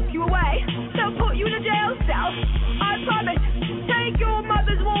 They'll lock you away, they'll put you in a jail cell. I promise, take your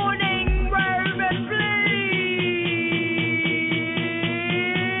mother's warning, Roman, please.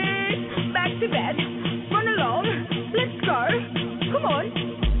 Back to bed, run along, let's go. Come on,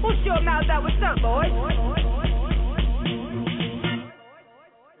 wash your mouth out with soap, boy.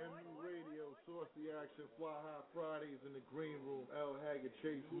 Radio, Saucy Action, Fly High Fridays in the Green Room, L. Haggard,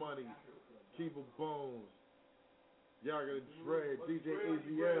 Chase Money, Keeper Bones, Yaga Dre, DJ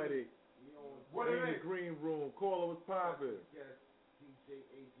Asiatic. What in the Green Room? Caller was popping.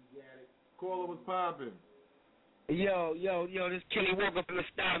 Caller was popping. Yo, this Kenny Walker from the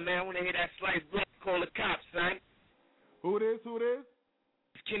Style, man. I want to hear that Slice Black call the cops, son. Who this?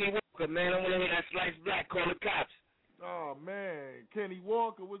 It's Kenny Walker, man. I want to hear that Slice Black call the cops. Oh, man. Kenny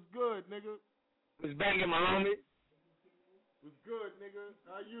Walker, what's good, nigga? What's banging, my homie? What's good, nigga?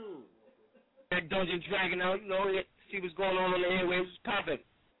 How you? That Dungeon Dragon out, see what's going on the airwaves. What's popping?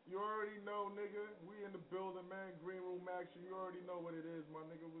 You already know, nigga. We in the building, man. Green Room Action. You already know what it is, my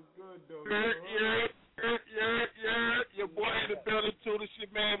nigga. What's good, though? Yeah. Your boy in the building, too. This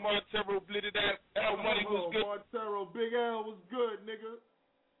shit, man. Montero blitted that. L Money was good. Montero. Big L was good, nigga.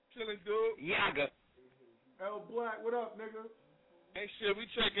 Chilling, dude. Yaga. L Black, what up, nigga? Hey, shit, we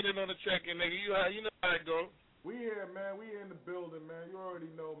checking in on the check-in, nigga. You know how it go. We here, man. We in the building, man. You already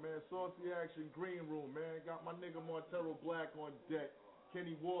know, man. Saucy Action, Green Room, man. Got my nigga Montero Black on deck.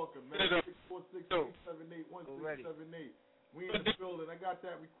 Kenny Walker, man. 646-878-1678. We in the building. I got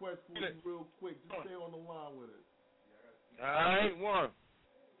that request for you real quick. Just stay on the line with us. All right, one.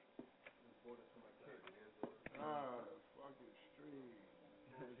 Fucking street.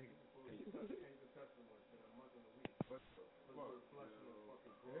 What the fuck,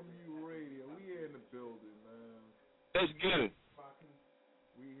 MU Radio. We here in the building, man. Let's get it.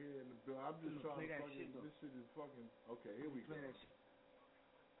 We here in the building. I'm just trying to fucking. This shit is fucking. Okay, here we go.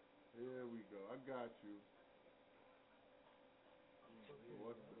 Here we go. I got you.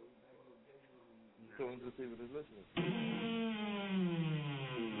 What the fuck? Going to see what is listening.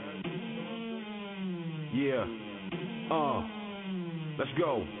 Yeah. Let's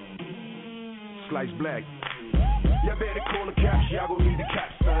go. Slice Black. Y'all better call the cops, y'all gon' need the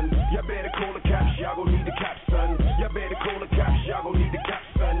cops, son. Y'all better call the cops, y'all gon' need the cops, son. Y'all better call the cops, y'all gon' need the cops,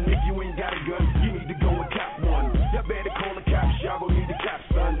 son. If you ain't got a gun, you need to go and cop one. Y'all better call the cops, y'all gon' need the cops,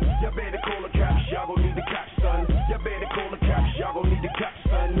 son. Y'all better call the cops, y'all gon' need the cops, son. Y'all better call the cops, y'all gon' need the cops,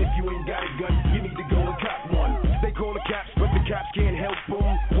 son. If you ain't got a gun, you need to go and cop one. They call the cops, but the cops can't help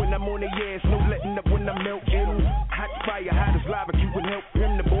them. When I'm on their ass, no letting up when I'm melting. Hot fire, hot as lava, you can help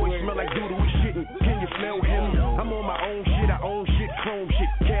him. The boy smell like doodle, we shitting. Can you smell him? I'm on my own shit, I own shit, chrome shit.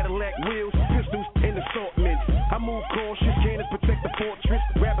 Cadillac wheels, pistols, and assortments. I move cautious, cannons protect the fortress.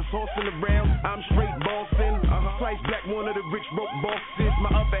 Rappers horsing around, I'm straight bossing. Slice Black, one of the rich broke bosses.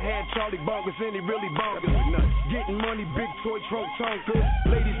 My upper hand, Charlie Bonkers, and he really bonkers. Getting money, big toy trunk tonkers.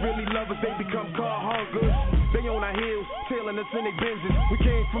 Ladies really love us, they become car honkers. They on our heels, tailing us in their Benzes. We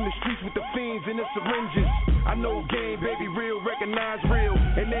came from the streets with the fiends and the syringes. I know game, baby, real, recognize real.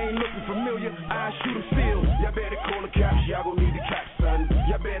 And they ain't looking familiar, I shoot them still. Y'all better call the cops, y'all gon' need the cops, son.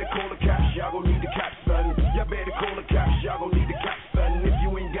 Y'all better call the cops, y'all gon' need the cops, son. Y'all better call the cops, y'all gon' need the cops, son. If you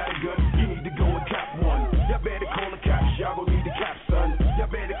ain't got a gun, you need to go and cop one. Y'all better call the cops, y'all gon' need the cops, son.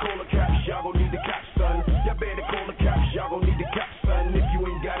 Y'all better call the cops, y'all gon' need the cops, son. Y'all better call the cops, y'all gon' need the cops, son. If you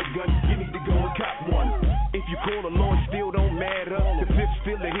ain't got a gun, you need to go and cop one. If you call the law, it still don't matter. The fifth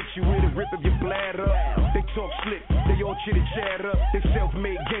filler hit you with a rip of your bladder. They talk slick, they all chitter chatter. They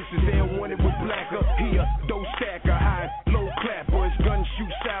self-made gangsters, they don't want it with blacker. Here, dough stacker, high, low clapper. His gun shoot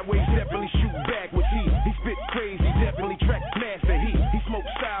sideways, definitely shoot backwards. He spit crazy, definitely track master. He smoke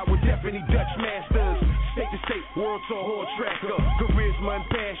sour, definitely Dutch masters. State to state, world tour horn tracker. Charisma and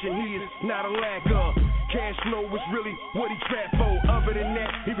passion, he is not a lacker. Cash flow is really what he trap for. Other than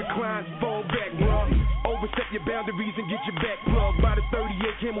that, he reclines, fall back, bruh. Overstep your boundaries and get your back plugged by the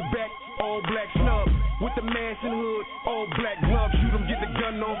 38 Camelback, all black snub. With the mask and hood, all black gloves. Shoot him, get the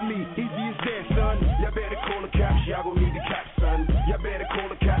gun off me. Easy as that, son. Y'all better call the cops, y'all gon' need the cops, son. Y'all better call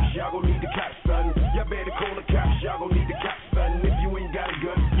the cops, y'all gon' need the cops, son. Y'all better call the cops, y'all gon' need the cops, son. If you ain't got a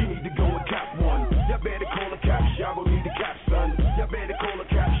gun, you need to go and cop one. Y'all better call the cops, y'all gon' need the cops, son. Y'all better call the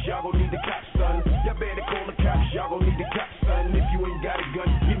cops, y'all gon' need the cops, son. Y'all better call the cops, y'all gon' need the cops, son. If you ain't got a gun,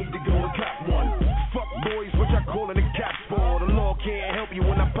 you need to go and cop one. Fuck boys, what y'all calling the cops for? The law can't help you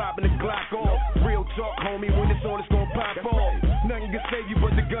when I'm popping the Glock off. Real talk, homie, when it's on, it's gon' pop off. Nothing can save you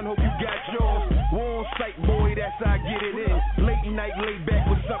but the gun, hope you got yours. War on sight, boy, that's how I get it in. Late night, laid back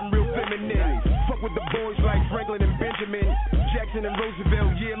with something real feminine. Fuck with the boys like Franklin and Benjamin, Jackson and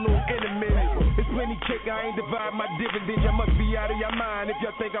Roosevelt, yeah, little enemies. It's plenty cake, I ain't divide my dividends. Y'all must be out of your mind if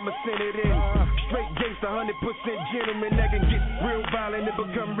y'all think I'ma send it in. Straight gangsta, 100% gentleman that can get real violent and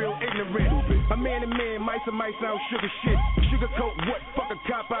become real ignorant. A man to man, mice and mice sound sugar shit. Sugarcoat what? Fuck a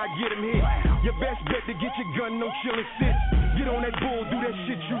cop, I get him hit. Your best bet to get your gun, no chill and sit. Get on that bull, do that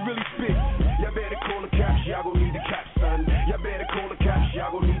shit you really spit. Y'all better call the cops, y'all gon' need the cops, son. Y'all better call the cops,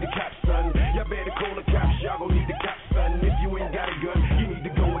 y'all gon' need the cops, son. Y'all better call the cops, y'all gon' need the cops, son. If you ain't got a gun, you need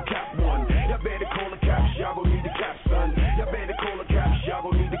to go and cop one. Y'all better call the cops, y'all gon' need the cops, son. Y'all better call the cops, y'all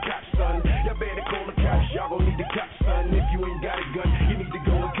gon' need the cops, son. Y'all better call the cops, y'all gon' need the cops, son. If you ain't got a gun, you need to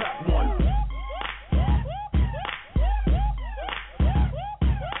go and cop one.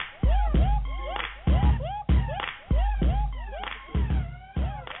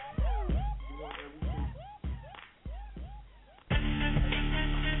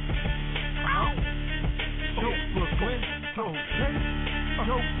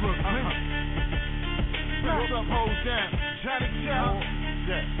 Dope Brooklyn. What's up, hoes down? Johnny Cow.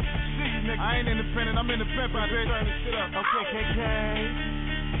 Yeah. See you, nigga. I ain't independent, I'm independent, bitch. Turn this shit up. Okay, KK.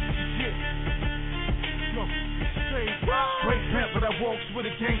 Yeah. Yo. Straight panther that walks with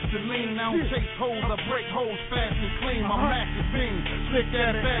a gangster lean. I don't chase hoes, I break hoes fast and clean. My Mac is beam, slick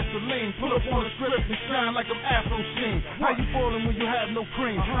that Vaseline. Pull up on the strip and shine like I'm Afro Sheen. How you ballin' when you have no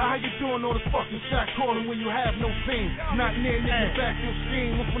cream? How you doing all this fucking shot calling when you have no team? Not near niggas back your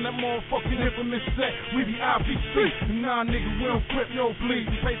scheme. We're from that motherfucking infamous set. We be IBC. Nah, nigga, we don't quit, no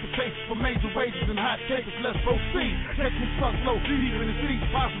bleed. We pay for cases for major wages and hot cases. Let's proceed. Catch me suck low, deep in the seats,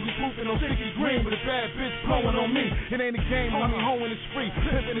 possibly pooping on sticky green with a bad bitch blowing on me. It ain't a game, when I'm home and it's free.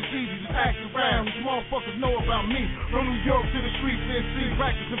 Pimpin' is easy, just act around. These motherfuckers know about me. From New York to the streets, NC,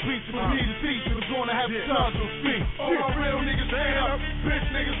 practice and preach. For me to teach, it was gonna have to charge your fee. All my real niggas stand up, bitch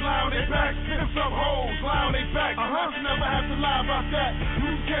niggas lie on their back. Pimps up hoes, lie on their back. You never have to lie about that.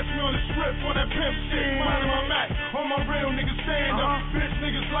 You can catch me on the strip on that pimp shit, minding my Mac. All my real niggas stand up, bitch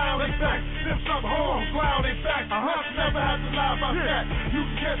niggas lie on their back. Pimps up hoes, lie on their back. You never have to lie about that. You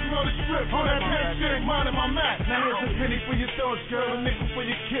can catch me on the strip on that pimp shit, minding my Mac. Now here's a penny for your thoughts, girl, a nickel for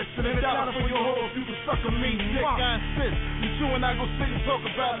your kiss, and $1 for your hoe if you can suck on me, dick. I insist. You and I go sit and talk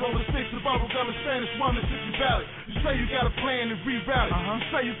about it. All the sticks of bubble gum and Spanish rum and sit you ballot. You say you got a plan and reroute it. You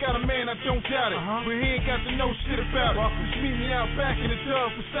say you got a man, I don't doubt it. But he ain't got to know shit about it. Just meet me out back in the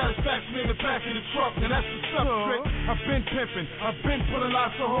dub for satisfaction in the back of the truck. Now that's what's up, trick. I've been pimping, I've been putting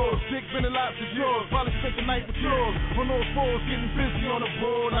lots of hoes. Dick been a lot of yours. Probably spent the night with yours. On those fours, getting busy on the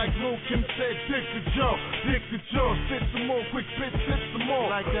board. Like Lil Kim said, dick to jaw, dick to jaw. Spit some more, quick spit, sip some more.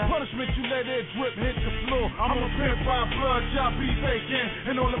 Like that. Punishment, you let it drip, hit the floor. I'm a pimp by blood, y'all be vacant.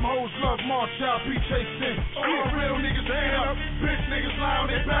 And all them hoes love March, y'all be chasing. All my real niggas stand up, bitch niggas lie on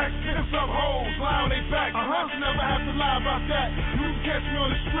their back. Pimps up hoes, lie on their back. You never have to lie about that. You can catch me on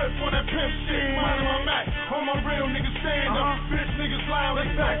the strip on that pimp shit, minding my Mac. All my real niggas stand up, bitch niggas lie on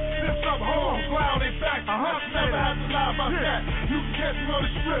their back. Pimps up hoes, lie on their back. You never have to lie about that. You can catch me on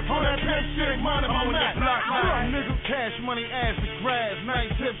the strip on that pimp shit, minding my Mac. Niggas cash money, ass to grass.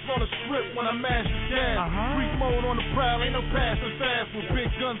 Nice hips on the strip when I mash the gas. Freak mode on the prowl, ain't no passing fast. With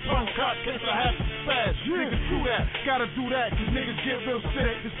big guns, phone cock, case I have to spaz. Niggas do that, gotta do that, cause niggas get real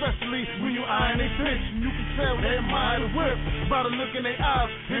sick. Especially when you eyeing they bitch. And you can tell they admire the whip by the look in their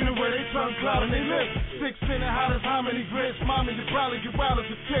eyes and the way they tongue cloud and they lips. 6 in the hottest, how many grits? Mommy, you probably get wild as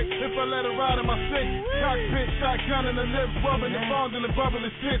a tick if I let her ride in my six. Cockpit, shotgun in the lips, rubbing the bond and the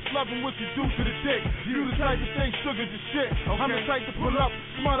bubbling tits. Loving what you do to the dick. You the type to say sugar to shit. I'm the type to pull up,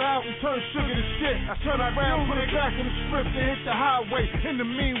 smother out and turn sugar to shit. I turn around, put it back in the strip and hit the highway. In the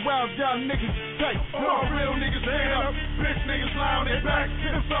meanwhile, y'all niggas is tight. All real niggas stand up, bitch niggas lie on their back.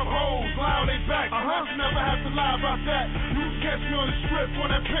 Pimps up hoes, lie on their back. You never have to lie about that. You can catch me on the strip on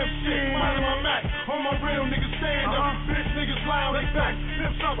that pimp shit, minding my Mac. All my real niggas stand up, bitch niggas lie on their back.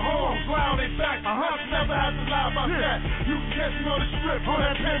 Pimps up hoes, lie on their back. You never have to lie about that. You can catch me on the strip on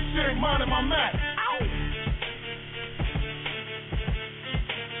that pimp shit, minding my Mac.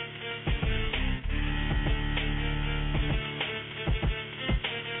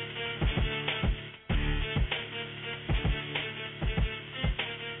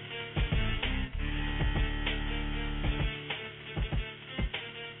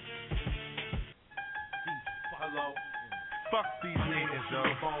 Fuck these niggas, yo.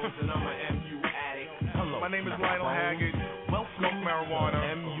 And I'm an MU addict. Hello. My name is Lionel Haggard. Smoke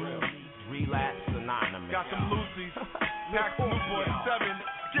marijuana. MU Relapse Anonymous. Got some Lucy's. Pack some Newport 7.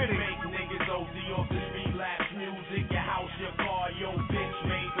 Get it. Make niggas OD off this relapse music. Your house, your car, your bitch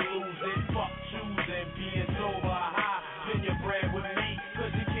made to lose it. Fuck choosing, being sober, high. Spend your bread with me,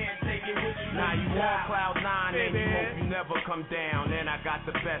 cause you can't take it with you. Now you on cloud 9 and you hope you never come down. And I got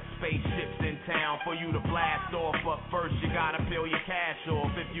the best spaceships in town for you to blast off. But first you gotta peel your cash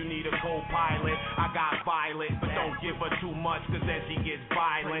off. If you need a co-pilot, I got Violet. But don't give her too much, cause then she gets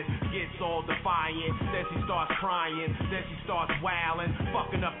violent. Gets all defiant, then she starts crying. Then she starts wailing,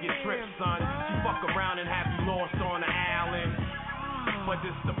 fucking up your trip, son. She fuck around and have you lost on the island. But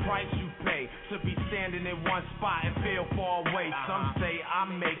this the price you pay to be standing in one spot and feel far away. Some say I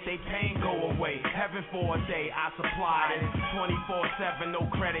make they pain go away. Heaven for a day, I supply it. 24/7, no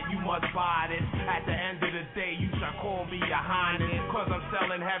credit, you must buy this. At the end of the day, you shall call me your highness. Cause I'm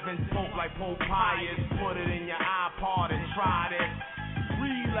selling heaven's pope like Pope Pius. Put it in your iPod and try this.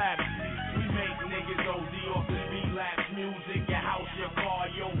 Relapse. We make niggas OD off this relapse music. Your house, your car,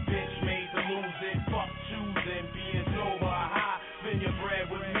 your bitch made to lose it. Fuck choosing, being sober, high. Spend your bread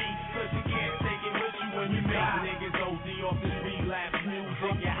with me, cause you can't take it with you when you make niggas OD off this relapse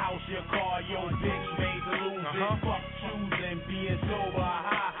music. Your house, your car, your bitch made to lose it. Fuck choosing, being being sober or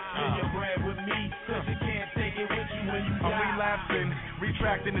high. Spend your bread with me, cause you can't take it with you when you die. I'm relapsing,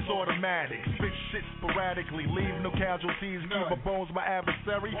 retracting is automatic. Spit shit sporadically, leave no casualties. Keep my bones my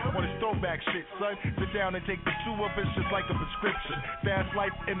adversary on his throwback shit, son. Sit down and take the two of us just like a prescription. Fast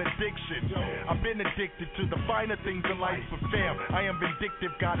life and addiction. I've been addicted to the finer things in life, but fam, I am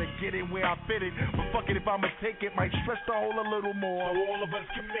vindictive. Gotta get in where I fit it. But fuck it, if I'ma take it, might stretch the hole a little more. So all of us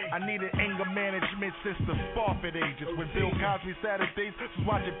can make. I need an anger management system, Spofford ages. When Bill Cosby Saturdays was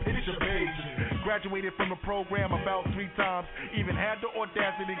watching picture pages. Graduated from the program about 3 times. Even had the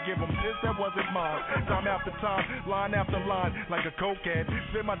audacity to give them this that wasn't mine. Time after time, line after line, like a cokehead.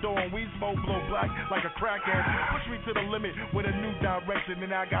 Spin my dough on weed smoke, blow black like a crackhead. Push me to the limit with a new direction,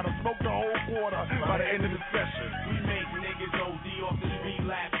 and I gotta smoke the whole quarter by the end of the session. We make niggas OD off this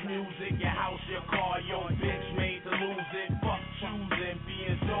relapse music. Your house, your car, your bitch made to lose it. Fuck choosing,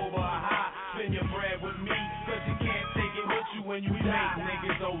 being sober or high. Spend your bread with me, cause you can't take it with you when you die.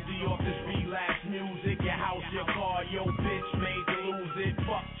 Niggas OD off this relapse music. Your house, your car, your bitch made to lose it.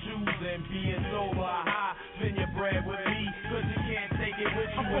 Fuck choosing, being sober or high. Spend your bread with me, cause you can't take it with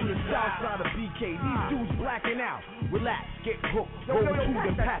you I'm when from you the die. south side of BK. These dudes blacking out. Relax, get hooked, roll two,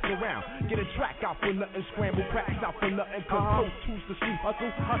 then pass around. Get a track out for nothing, scramble cracks out for nothing. Cause those two's the sleep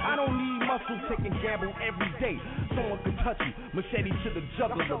hustle. I don't need muscle, taking gamble every day. Someone could touch you, machete to the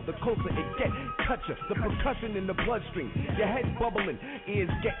jugular. The closer it gets, touch you. The percussion in the bloodstream. Your head bubbling,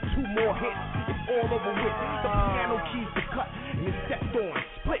 ears get 2 more hits. It's all over with. The piano keys to cut, and it's stepped on,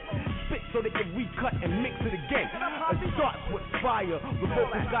 split so they can recut and mix it again. It starts with fire, the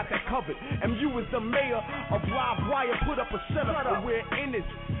vocals got that covered. MU is the mayor of Live Wire, put up a setup, and we're in this,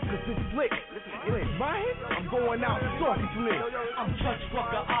 cause it's lit. It's my hit, I'm going out talking to me. I'm touch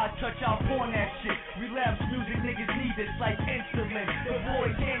fucker, I touch out on that shit. Relapse music, niggas need this like insulin. The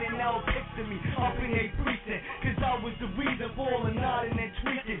boys handing out pics to me up in they precinct, cause I was the reason for all the nodding and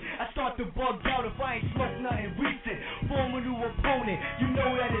tweaking. I start to bug out if I ain't smoke nothing recent. Form a new opponent, you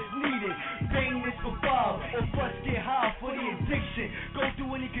know that it's needed. Bang this for Bob, or first get high for the addiction. Go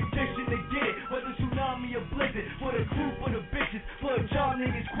through any condition to get it, whether tsunami or blizzard. For the crew, for the bitches, for a job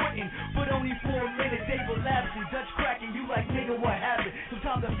niggas quitting. But only for a minute they relapsing. Dutch cracking, you like nigga what happened?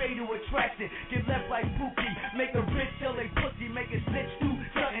 Sometimes the fatal attraction, get left like Pookie. Make a bitch tell they pussy, make a snitch do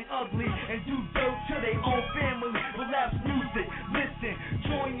something ugly. And do dirt to their own family. Relapse music, listen,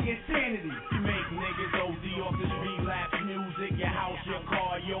 join the insanity. You make niggas OD off this relapse music. Your house, your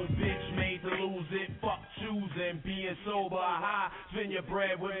car, your bitch made to lose it. Fuck choosing, being sober or high. Spend your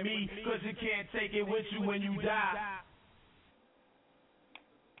bread with me, cause you can't take it with you when you die.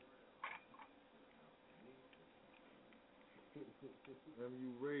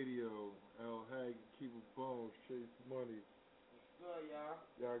 MU Radio, Al Hag, keep it bones, chase money. What's good, y'all?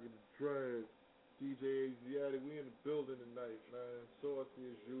 Y'all get the dread. DJ Asiatic, we in the building tonight, man. Saucy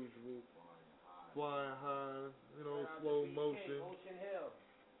as usual. Flying high, you know, slow motion. Ocean Hill.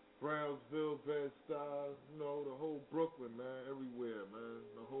 Brownsville, Bed-Stuy, you know, the whole Brooklyn, man, everywhere, man.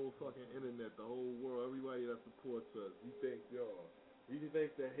 The whole fucking internet, the whole world, everybody that supports us. We thank y'all. We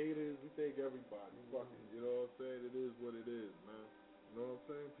thank the haters, we thank everybody. Fucking, you know what I'm saying? It is what it is, man. You know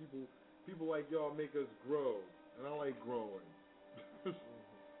what I'm saying? People like y'all make us grow, and I like growing.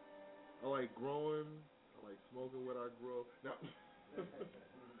 I like growing. I like smoking what I grow. Now,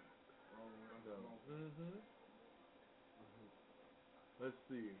 let's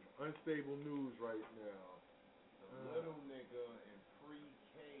see. Unstable news right now. The little nigga in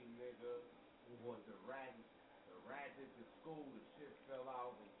pre-K nigga was the rat to school. The shit fell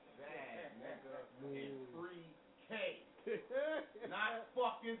out was bad, nigga. In pre-K. Not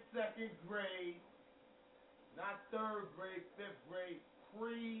fucking 2nd grade. Not 3rd grade, 5th grade.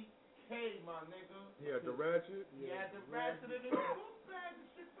 Pre-K, my nigga. He had the ratchet? He had the ratchet in his book bag. The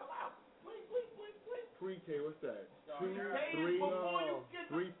shit fell out. Blink, blink, blink, blink. Pre-K, what's that? 2, 3, 3, 4,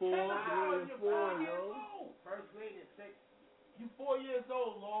 3, and 4, yo. First grade is 6. You 4 years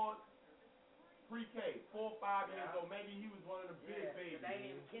old, Lord. Pre-K, 4, 5 years old. Maybe he was one of the big babies.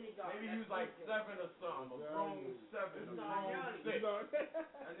 Maybe he was like 7 or something. A grown 7, a grown 6. They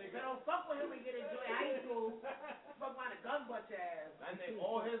don't fuck with him when you get into high school. Fuck around a gun butt your ass. And then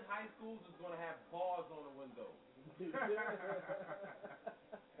all his high schools is gonna have bars on the window.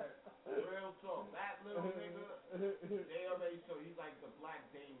 Real talk. That little nigga, they already show he's like the Black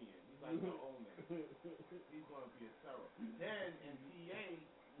Damien. He's like the Omen. He's gonna be a terror. Then in PA,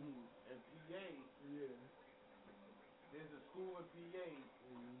 there's a school in PA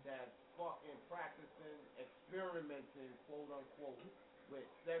that's fucking practicing, experimenting, quote unquote, with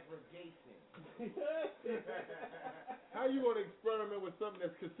segregation. How you gonna experiment with something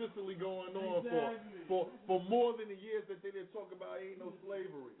that's consistently going on for more than the years that they didn't talk about? Ain't no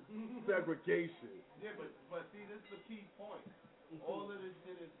slavery, segregation. Yeah, but see, this is the key point. All of this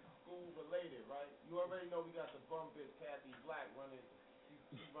shit is school related, right? You already know we got the bum bitch Kathy Black running.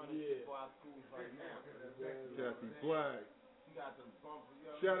 She's running shit for our schools right now. Kathy Black. She got them bumps.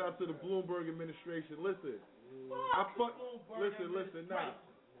 Shout out to the Bloomberg administration. Listen, I fucks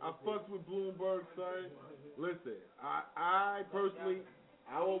with Bloomberg, son. Listen, I personally,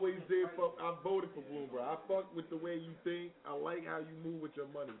 I always did. I voted for Bloomberg. I fuck with the way you think. I like how you move with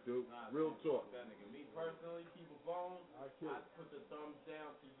your money, dude. Real talk. That nigga. Me personally, keep a bone. I put the thumbs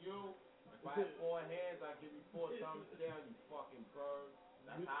down to you. If I had 4 hands, I give you 4 thumbs down. You fucking bird.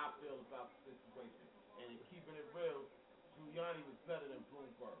 That's how I feel about the situation. And in keeping it real, Giuliani was better than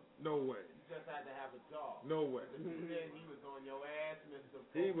Bloomberg. No way. You just had to have a job. No way. Then he was on your ass, Mr.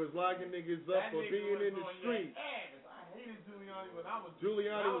 He was locking niggas up for being in the streets. I hated Giuliani when I was.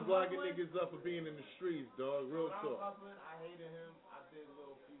 Giuliani was locking niggas up for being in the streets, dog. Real talk. When I was hustling, I hated him. I did a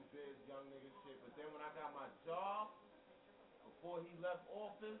little few bids, young nigga shit. But then when I got my job, before he left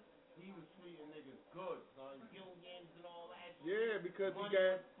office, he was treating niggas good, son. Billions and all that shit. Yeah, because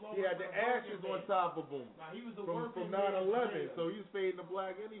he had the ashes on top of him. Nah, he was a from 9/11, so he was fading the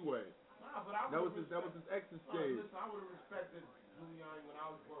black anyway. Nah, but I that was his exit stage. Listen, I would have respected Giuliani when I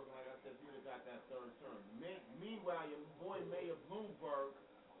was working. Like I said, he would have got that 3rd term. Meanwhile, your boy Mayor Bloomberg,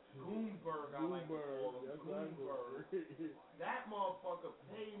 I like to call him, Bloomberg. That motherfucker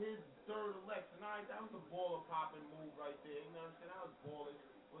paid his 3rd election. That was a baller popping move right there. You know what I'm saying? That was balling.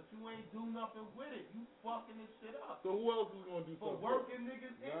 But you ain't do nothing with it. You fucking this shit up. So who else was gonna do something? For working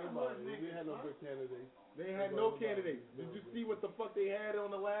niggas and hood niggas. They had no good candidates. They had no candidates. Did you see what the fuck they had on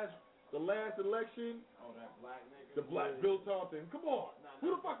the last election? Oh, that black nigga. The black Bill Thompson. Come on.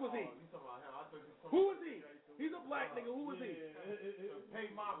 Who the fuck was he? You talking about him? I thought you Who was he? He's a black nigga. Who was he?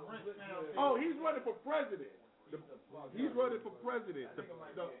 Pay my rent now. Oh, he's running for president. He's running for president.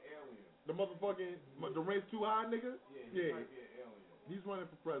 The motherfucking the rent's too high nigga. Yeah. He's running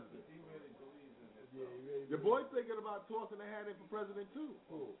for president. He really believes in this. Your boy's thinking about tossing a hat in for president too.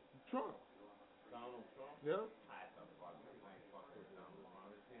 Who? Trump. Donald Trump? Yeah.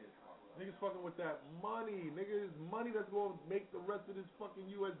 Niggas fucking with that money. Niggas money that's going to make the rest of this fucking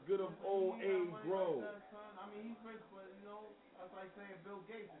U.S. good of old age grow. I mean, he's rich, but you know, that's like saying Bill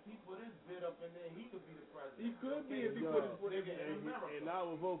Gates. If he put his bid up in there, he could be the president. He could be if he put his nigga in America. And I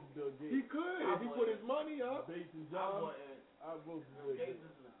would vote for Bill Gates. He could if he put his money up. Bates and John. I vote for Bill Gates.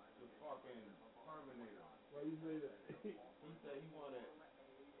 Is the fucking Terminator. Why you say that? He said he wanted.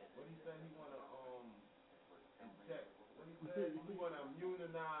 What he said he wanted inject. What he said he wanted to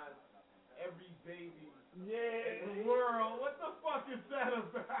immunize every baby in the world. What the fuck is that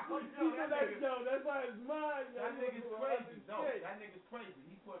about? That's why it's mine. That nigga's crazy. No, that nigga's crazy.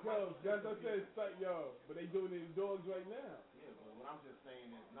 He put that's what I said. It's like, but they doing it in dogs right now. Yeah, but what I'm just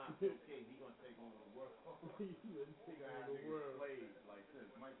saying is not okay. He gonna take over the world. He's gonna take over the world. Slaves like this.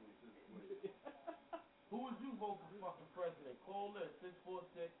 Michael is just slave. Who would you vote for fucking president? Call this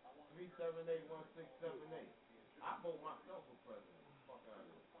 646-378-1678. I vote myself for president. Fuck out of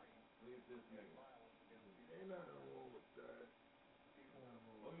here. Leave this nigga. Ain't nothing wrong with that.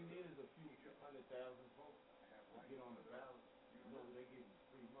 All you need is a few 100,000 votes to get on the ballot. You know they give you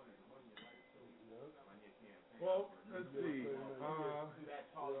free money to run your life too. On your campaign. Well, let's see. That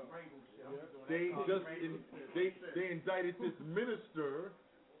Charlie Rangel shit. They indicted this minister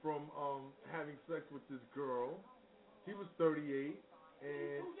from having sex with this girl. He was 38.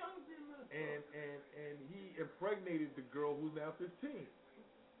 And he impregnated the girl who's now 15.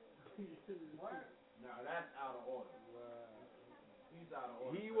 What? Now that's out of order. He's out of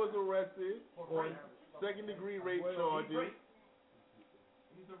order. He was arrested on second-degree rape charges.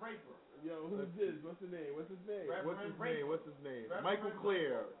 He's a raper. Yo, who's this? What's his name? What's his name? Michael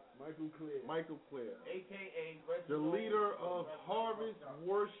Clare. AKA the leader of Harvest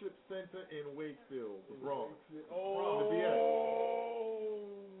Worship Center in Wakefield, the Bronx.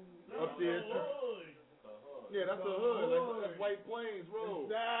 Up there. Yeah, that's the hood. That's White Plains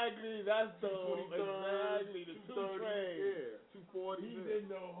Road. Exactly. That's the 230, 240. He's in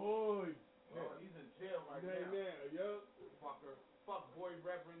the hood. Oh, he's in jail right now. Yo. Fucker. Fuck boy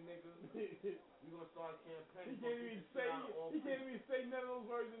reverend nigga. We gonna start campaigning. He can't even say none of those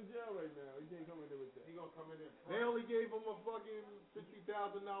words in jail right now. He can't come in there with that. He gonna come in there. They only gave him a fucking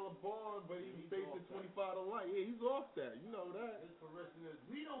 $50,000 bond, but he's facing 25 to life. Yeah, he's off that. You know that. His parishioners,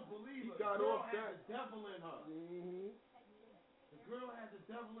 we don't believe he got off that. The devil in her. The girl had the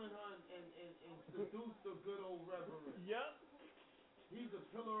devil in her and seduced the good old reverend. Yep. He's a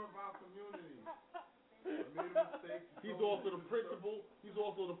pillar of our community. I made a mistake. He's also the principal. He's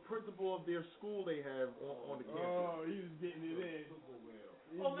also the principal of their school they have on the campus. Oh, he was getting it in.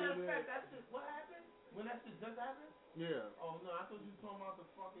 Oh, matter of fact, that shit, what happened? When that shit just happened? Yeah. Oh, no, I thought you were talking about the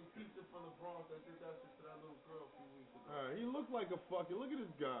fucking teacher from the Bronx that did that shit to that little girl a few weeks ago. He looks like a fucking, look at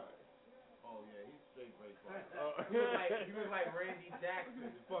this guy. Oh, yeah, he's straight great. He was like Randy Jackson.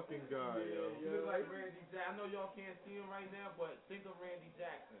 Look at this fucking guy, yo. He was like Randy Jackson. I know y'all can't see him right now, but think of Randy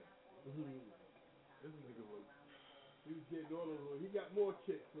Jackson. This nigga was... He was getting all of them. He got more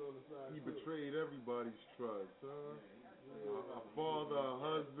chicks on the side. He betrayed everybody's trust, huh? A father, a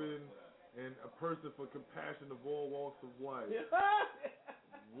husband, and a person for compassion of all walks of life.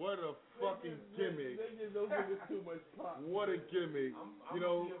 What a fucking gimmick. They give those niggas too much pop. What a gimmick. You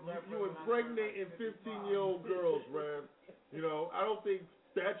know, you impregnating 15-year-old girls, Rev. You know, I don't think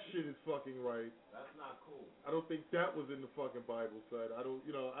that shit is fucking right. That's not cool. I don't think that was in the fucking Bible, son. I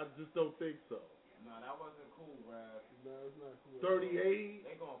just don't think so. No, that wasn't cool, Rav. No, it's not cool. 38.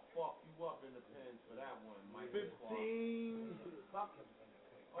 They gonna fuck you up in the pens for that one, Mike. 15. Fuck him.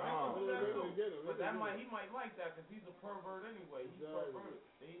 But he might like that because he's a pervert anyway. He's perverted.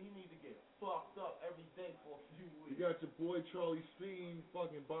 He need to get fucked up every day for a few weeks. You got your boy Charlie Sheen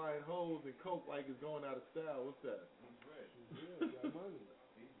fucking buying hoes and coke like it's going out of style. What's that? He's rich. Yeah, got money.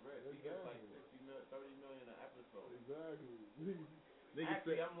 He's rich. He gets like 30 million an episode. Exactly.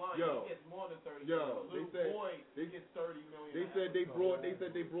 Actually, I'm lying. Yo, he gets more than 30 yo, million. He gets 30 million. They said they brought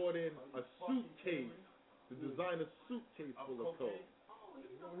in a suitcase to design a suitcase full of coke.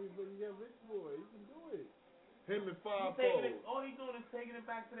 He's a rich boy. He can do it. Him and 5 hoes. All he's doing is taking it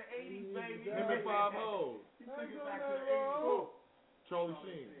back to the 80s, baby. Him and 5 hoes. He's taking it back to the 80s. Charlie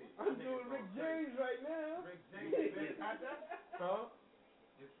Sheen. I'm doing Rick James right now. Rick James, huh?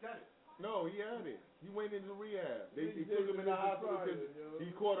 You said it. No, he had it. He went into rehab. They took him in the hospital because he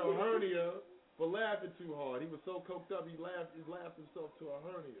caught a hernia for laughing too hard. He was so coked up he laughed himself to a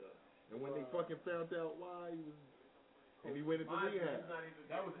hernia. And when they fucking found out why, he went into rehab.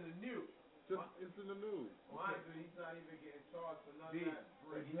 That was in the news. It's in the news. Mind you, he's not even getting charged for none of that.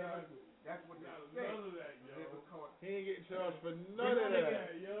 Exactly. That's what they say. None of that, yo. He ain't getting charged for none of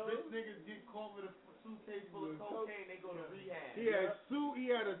that. Rich niggas get caught with a suitcase full of cocaine, they go to rehab. He had a suit.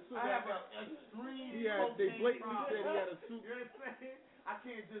 I have an extreme They blatantly said he had a suit. You know what I'm saying? I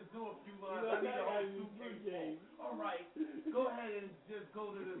can't just do a few lines. I need a whole suitcase full. All right, go ahead and just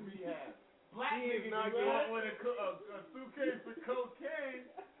go to the rehab. Black niggas get caught with a suitcase for cocaine.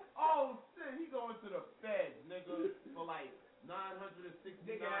 Oh shit, he going to the feds, nigga, for like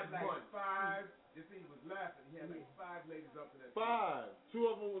 969 months. 5. You see, he was laughing. He had like 5 ladies up in that. 5. 2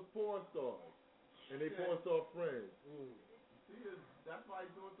 of them was porn stars. And they porn star friends. See, that's why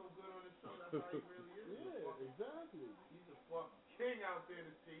he's doing so good on the show. That's how he really is. Yeah, exactly. He's a fucking king out there in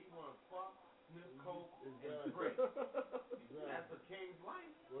the street. He want to fuck, sniff coke, and drink. That's a king's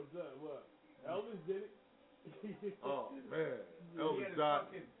life. What's that? What? Elvis did it. Oh man, Elvis died.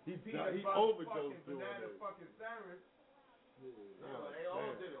 He overdosed doing it. Fucking Cyrus. Yeah, they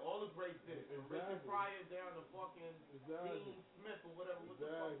all did it. All the greats did it. From Richard Exactly. Pryor down to fucking Exactly. Dean Smith or whatever. What the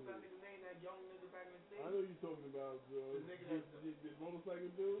fuck is that nigga name? That young nigga back in the day? I know you're talking about, bro. The nigga the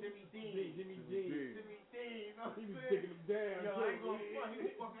motorcycle dude? Jimmy Dean. Jimmy Dean. You know what He I'm was saying? taking him down. Yo, I ain't gonna fuck. He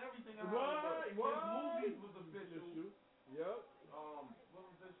was fucking everything out of His movies was official. Yep. What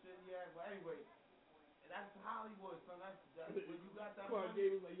was this shit he had? But anyway, that's Hollywood, son. That's when you got that Come on, money.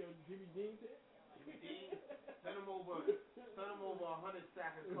 Gabe was like, yo, Jimmy Dean did? Jimmy Dean, send him over 100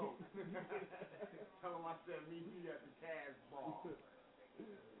 sack of coke. Tell him I said meet me at the Cavs bar.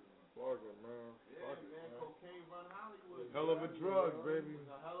 Fuck it, man. Yeah, Fuck it, man. Cocaine run Hollywood. Hell of a drug, baby. It's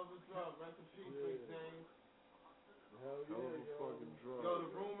a hell of a drug. Rest in peace, Rick James. Hell Hell of a fucking drug. Yo,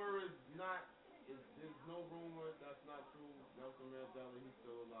 the rumor is not. There's no rumor. That's not true. Nelson Mandela, he's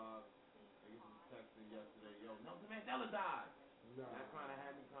still alive. I guess he was texting yesterday. Yo, Nelson Mandela died. Nah. That kind of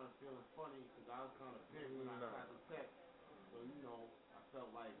had me kind of feeling funny because I was kind of pissed when I got the text. So, I felt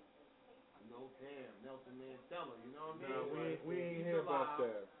like, damn, Nelson Mandela, you know what I mean? Nah, we ain't hear about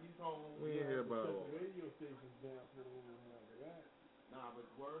that. He's home. We ain't hear about all that. Radio stations down for the woman like that. Nah, but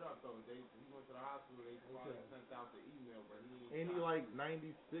word up though, he went to the hospital. They probably sent out the email, but he ain't he like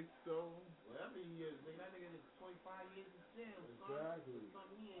 96 though? Whatever he is, nigga, that nigga is 25 years in jail, son. Exactly.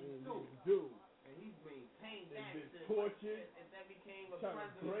 Something he ain't do. And he's maintained that shit. Tortured. And that became a trying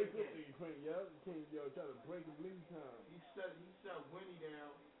president. To break him. Trying to break him many times. He shut Winnie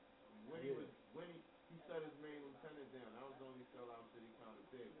down. He shut his main lieutenant down. That was the only sellout shit he kind of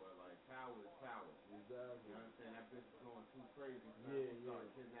did. But like, power is power. Exactly. You understand? That bitch is going too crazy. crazy. Yeah.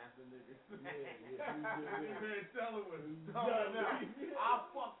 Kidnapping niggas. Manny Mandela was dumb now. I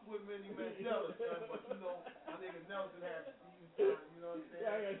fucked with Manny Mandela, son, but you know, my nigga Nelson had you know what I'm saying?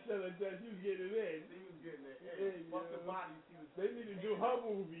 Yeah, I got shut up that. She was getting it in. He was getting it in. Fuck the body. They need to do her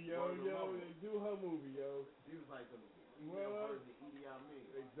movie, yo. They do her movie, yo. He was like the female version of Edie Amin.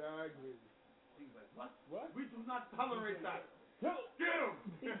 Exactly. He was like, what? We do not tolerate that. Get him!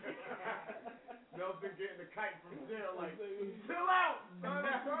 Nelson getting the kite from jail like, chill out, son.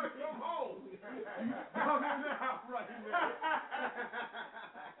 Come home. You coming out right now.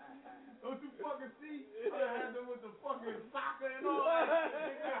 Don't you fucking see? I had them with the fucking soccer and all that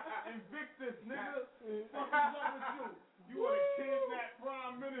shit, nigga. Invictus, nigga. What's wrong with you? You want to kidnap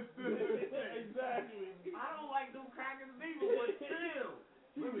prime ministers and shit. Exactly. I don't like them crackers either, but still.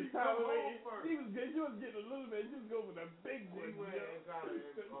 She was tolerating. She was good. She was getting a little bit. She was going for the big one.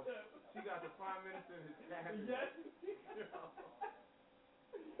 She got the prime minister in his cabinet. Yes.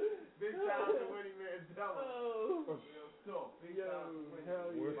 Big shout out to Winnie Mandela. Oh. Big shout out to Winnie.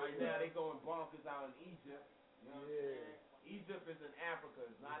 Hell yeah. Right now they going bonkers out in Egypt. You know what I'm saying? Egypt is in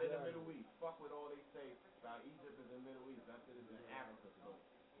Africa. It's not in the Middle East. Fuck what all they say about Egypt is in the Middle East. That's it is in Africa. So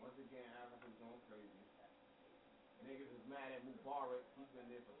once again, Africa's going crazy. Niggas is mad at Mubarak. He's been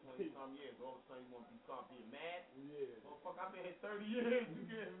there for 20-some years. All of a sudden you want to start being mad? Yeah. Motherfucker, I've been here 30 years. You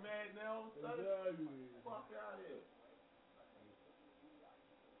getting mad now? Exactly. Fuck out here.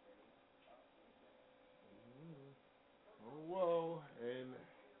 Oh, well, and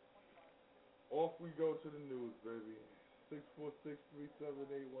off we go to the news, baby.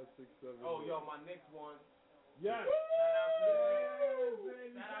 646-378-1678. Oh, yo, my Knicks won. Yes. Shout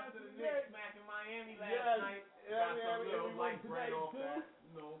out to the Knicks smacking Miami last night. Got some little light bread off that.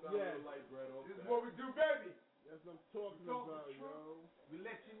 No, got a little light bread off that. This is what we do, baby. That's what I'm talking about, yo. We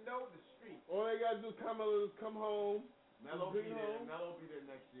let you know the street. All they gotta do is come home. Melo be there. Melo be there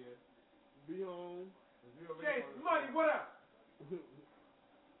next year. Be home. Chase money, what up?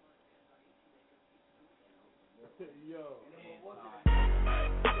 Yo.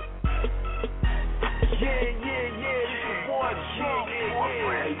 Yeah, this is boy Trump.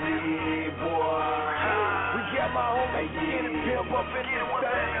 Yeah, boy. We got my homie in the pimp up in the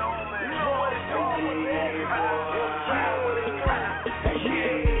thing. You know what it's doing, man.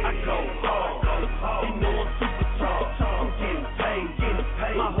 Yeah, I go hard. You know I'm super tall. I'm getting paid.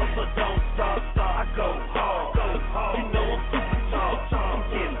 My hustle don't stop. I go hard. You know I'm super tall. I'm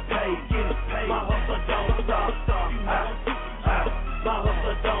getting paid. My hustle don't stop. My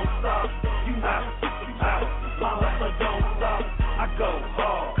hustle don't stop. You know. My hustle don't stop. I go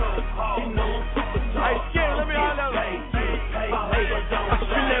hard. You know I'm super tall. Hey, Skin, let me holler. I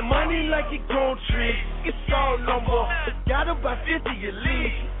spend that money like it grown trees. It's all number. Got about 50 at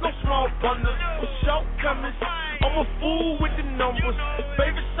least. No small bundles. With shortcomings. I'm a fool with the numbers.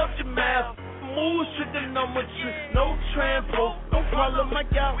 Favorite subject math. Moves with the number two. No trampo. No problem. I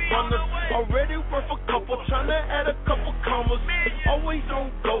got runners. Already worth a couple. Tryna add a couple commas. Always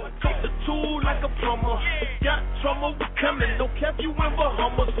on go. Take the tool like a plumber. Got trouble with coming. Don't cap you in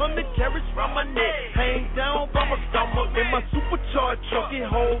Bahamas. 100 carats round my neck. Hang down by my stomach. In my supercharged truck. It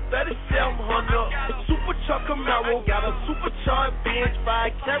holds 3700. Supercharged Camaro. Got a supercharged Benz.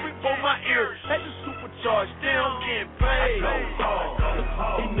 5 carry for my ear. Had the supercharged. Damn, getting paid. I go hard.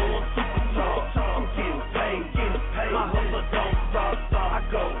 You know I'm super tall. I'm getting paid. My hustle don't stop. I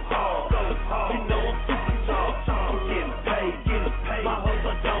go hard. You know I'm super tall. I'm getting paid. My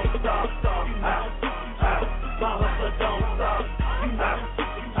hustle don't stop. My hustle don't stop.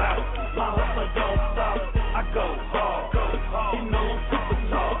 My hustle don't stop. I go hard. You know I'm super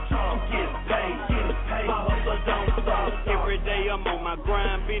tall. I'm getting paid. My hustle don't stop. Every day I'm on my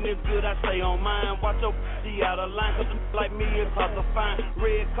grind. Being as good, I stay on mine. Watch your see out of line. Cause like me, it's hard to find.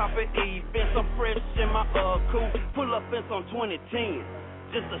 Red carpet events. I'm fresh in my cool. Pull up in some 2010.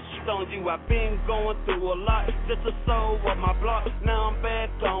 Just a shit on you, I've been going through a lot. Just a soul of my block. Now I'm back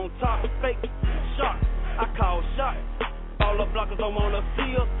on top. Fake shot. I call shots. All the blockers don't wanna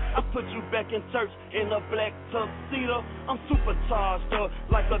see us. I put you back in church in a black tuxedo. I'm supercharged up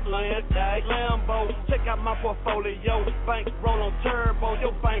like a Lambo. Check out my portfolio. Bank roll on turbo.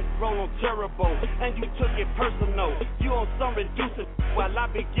 Your bank roll on terrible. And you took it personal. You on some reducing while I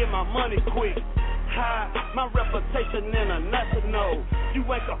be getting my money quick. High, my reputation international. You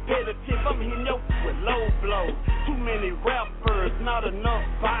ain't competitive. I'm hitting you with low blows. Too many rappers, not enough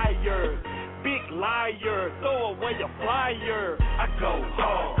buyers. Big liar, throw away your flyer. I go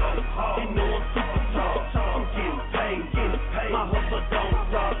hard. You know I'm super tall. I'm getting paid. My hustle don't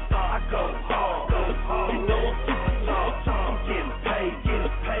stop. I go hard. You know I'm super tall. I'm getting paid.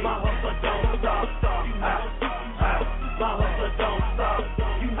 My hustle don't stop. My hustle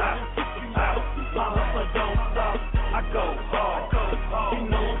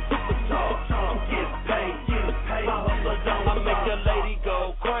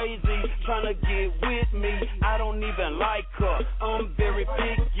wanna get with me, I don't even like her. I'm very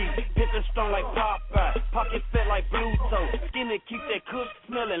picky, pissing strong like Popeye, pocket fat like Bluto. Skinny keep that cook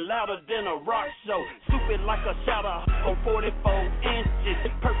smelling louder than a rock show. Stupid like a shotter on 44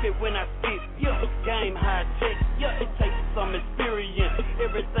 inches. Perfect when I spit, yeah. Game high tech, yeah. It takes some experience.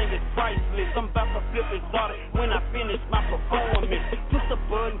 Everything is priceless. I'm about to flip exotic when I finish my performance. Push the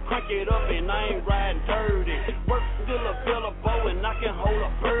button, crank it up, and I ain't riding dirty. Work still available, and I can hold a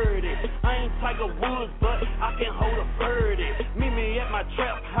birdie. I ain't Tiger Woods, but I can hold a birdie. Meet me at my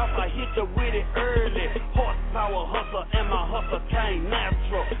trap house, I hit you with it early. Horsepower hustler, and my hustle came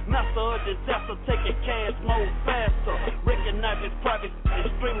natural. Master of disaster, taking cash more faster. Recognize it's private,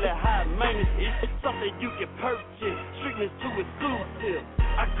 extremely high maintenance. It's something you can purchase. Streetness too exclusive.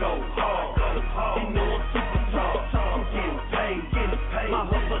 I go hard, you know I'm super tall. I'm getting paid, my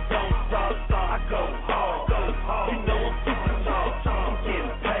hustle don't stop. I go hard, you know I'm super tall. I'm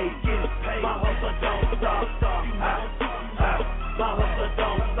getting paid, my hustle don't stop. My hustle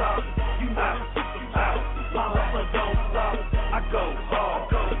don't stop. You know I'm super tall. My hustle don't stop. I go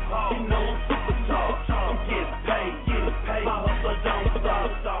hard, you know I'm super tall. I'm getting paid, my hustle don't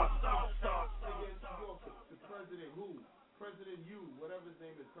stop. The president who? President you, whatever his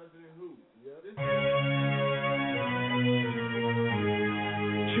name is, President who? Yeah.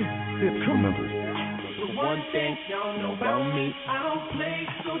 Remember, the one thing y'all know about me, I don't play,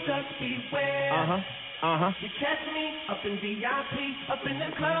 so just beware. You catch me up in VIP, up in the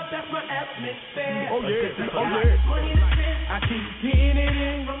club, that's my atmosphere. Oh yeah. Money to spend, I keep getting it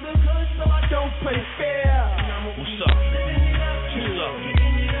in from the hood, so I don't play fair. What's up?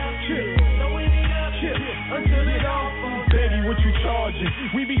 Until it all falls Baby, what you charging?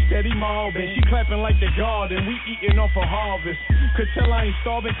 We be steady mobbing. She clapping like the garden. We eating off a harvest. Could tell I ain't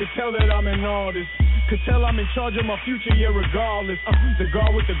starving. Could tell that I'm an artist. Could tell I'm in charge of my future, yeah, regardless. The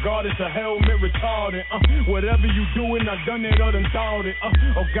guard with the guard is a helmet retardant. Whatever you doing, I done it or done thought it.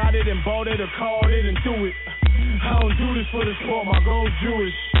 Or got it and bought it or called it and do it. I don't do this for the sport, my goal's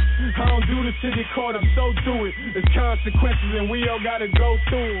Jewish. I don't do this to get caught up, so do it. There's consequences and we all gotta go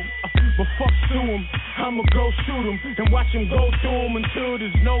through them. But fuck sue them, I'ma go shoot them and watch them go through them until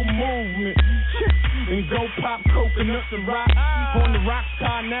there's no movement. And go pop coconuts and rock. On the rocks,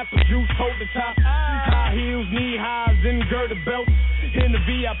 pineapple juice, hold the top. High heels, knee highs, and girder belts. In the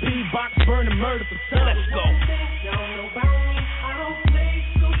VIP box, burning murder for sale. Let's go. Y'all know about me, I don't play,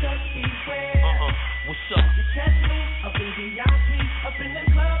 so just beware. What's up? You catch me up in VIP, up in the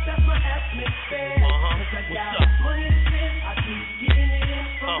club, that's my atmosphere. Cause I got money to spend, I keep getting it in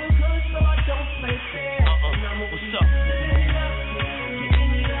from the good, so I don't play fair. And I'ma keep living it up,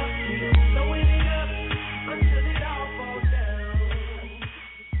 getting it up, throwing it up, until it all falls down.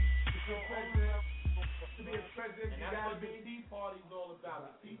 To be a president, you gotta be Tea Party's all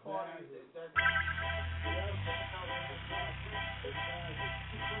about. The Tea Party is that.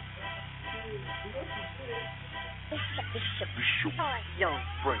 Young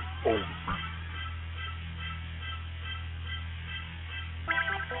Frank over.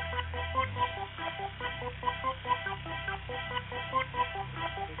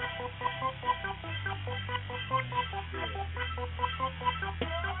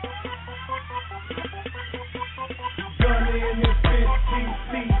 Gunny in this 15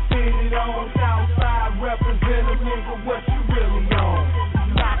 fitted on Southside, represent a nigga, what you really on?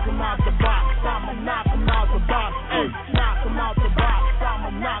 Knock him out the box, I'ma knock him out the box. Knock him out the box, I'ma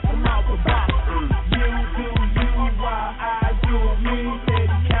knock him out the box. You do you while I do me.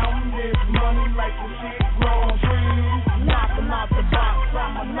 Steady counting this money like the shit growing trees. Knock him out the box,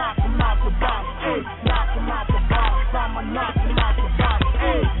 I'ma knock him out the box. Knock him out the box, I'ma knock him out the box.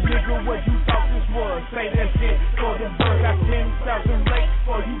 Nigga, what you thought this was? Say that shit for the bird. Got 10,000 late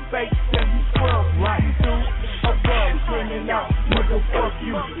for you fake, then you swerve right through. Above, screaming out, nigga, fuck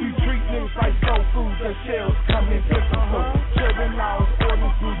you. You treat niggas like soul food, the shells coming difficult. Children all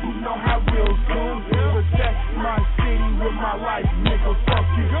orders do, you know how real goons do. Protect my city with my life, nigga, fuck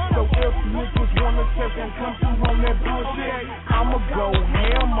you. So if niggas wanna test and come through on that bullshit, I'ma go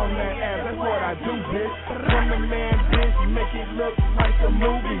ham on that ass, that's what I do, bitch. When the man bitch, make it look like a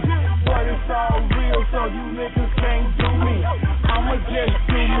movie. But it's all real, so you niggas can't do me. I'ma just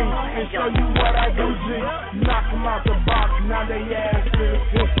do me and show you what I do, G. Knock them out the box, now they ass is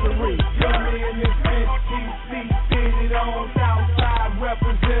history. Gunny in this 15 fitted on Southside,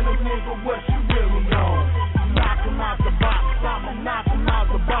 represent a nigga, what you really on? Knock them out the box, I'ma knock them out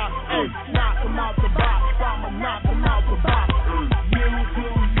the box. Knock them out the box, I'ma knock them out the box. You do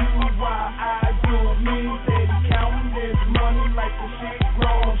you while I do me. Steady counting this money like the shit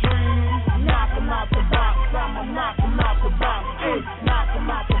growing trees. Knock them out the box, I'ma knock them out the box. Knock them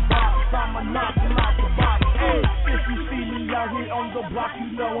out the box, I'ma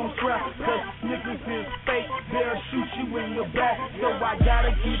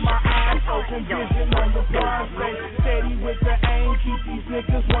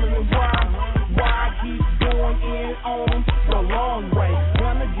wondering why I keep going in on them the long way.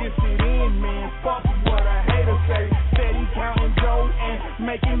 Gonna get it in, man. Fuck what a hater say. Steady counting dough and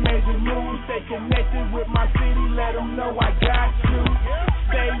making major moves. Stay connected with my city, let them know I got you.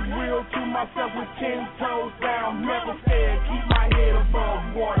 Stay real to myself with 10 toes down. Never scared, keep my head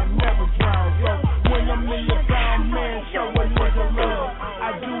above water, never drown. So when I'm in the ground, man, show a nigga love.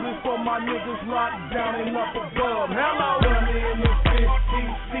 I do this for my niggas locked down and up above. Hello, run in the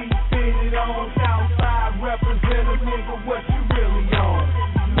 15 seat, fitted on. Southside, represent a nigga, what you really on?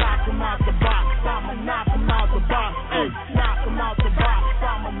 Knock him out the box, I'ma knock him out the box. Hey, knock him out the box,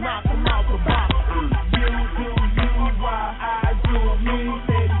 I'ma knock him out the box. You do you, why I do me.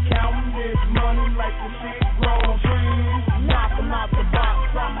 Steady counting this money like the shit growing trees. Knock him out the box,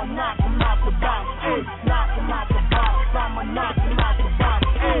 I'ma knock him out the box. Hey, knock him out the box, I'ma knock him out the box.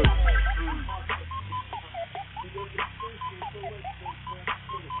 Hey.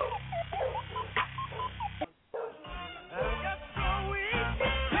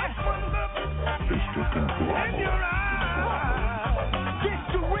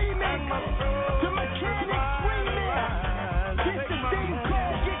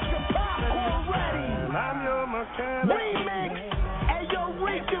 Remix, ayo,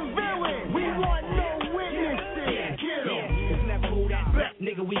 Rick the villain. We want no witnesses. Get him. It's never who that.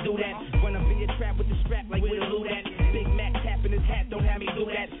 Nigga, we do that. Run up in your trap with the strap like we the loot at. Big Mac tapping his hat, don't have me do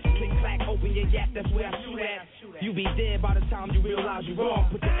that. Click clack, open your yak, that's where I shoot at. You be dead by the time you realize you wrong.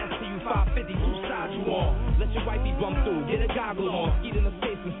 Put the SPU 550, two sides you on. Let your wifey bump through, get a goggle on. Eat in the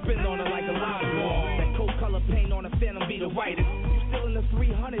face and spin on her like a lodge wall. That coat color paint on the Phantom be the whitest. Still in the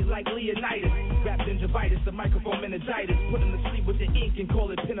 300 like Leonidas. Wrapped gingivitis, the microphone meningitis. Put him to sleep with the ink and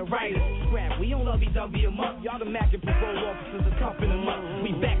call it pineritis. Scrap, we don't lovey-dovey him up. Y'all the Mac and parole officers are cuffing him up.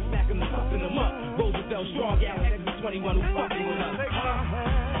 We back smacking them, cuffing him up. Roosevelt strong out, X21 who fucking with us.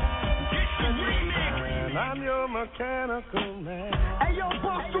 I'm your mechanical man. Hey, yo,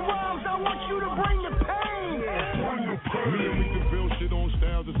 Busta Rhymes, I want you to bring the pain. Me and we can build shit on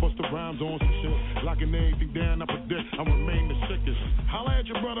styles, just Busta Rhymes on some shit. Locking everything down, I predict I remain the sickest. Holla at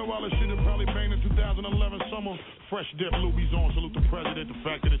your brother while this shit is probably banged in 2011 summer. Fresh dip, Louis on, salute the president. The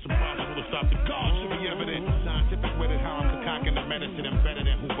fact that it's impossible to stop the God should be evident. Scientific with it, how I'm concocting the medicine. I'm better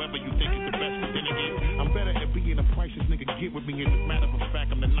than whoever you think is the best. But then again, I'm better at being the priceless nigga. Get with me, as a matter of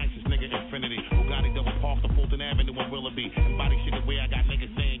fact, I'm the nicest nigga in Infinity. Bugatti double park to Fulton Avenue in Willoughby. And body shit the way I got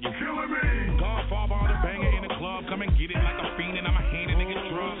niggas saying you killing me. Godfather on the banger in the club. Come and get it like a fiend and I'm a hand a nigga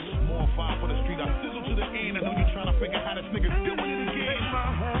drugs. More fire for the street. I sizzle to the end. I know you trying to figure how this nigga doing it again.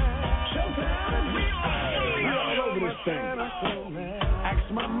 Showtime. We all over this thing. Ask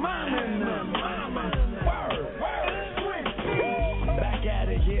my mama and mama. Word. Back at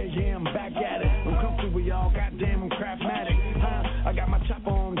it, yeah, I'm back at it. I'm comfortable, y'all. Goddamn, I'm craftmatic. I got my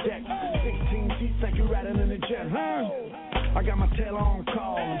chopper on deck. 16 seats like you riding in a jet. I got my tail on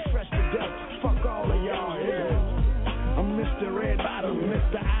call. I'm fresh to death. Fuck all of y'all, yeah. I'm Mr. Red Bottom,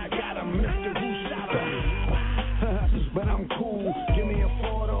 Mr. I got him, Mr. Who shot him. But I'm cool. Give me a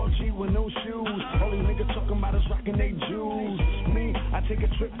Ford or G with no shoes. All these niggas talking about us rocking they jewels. Me, I take a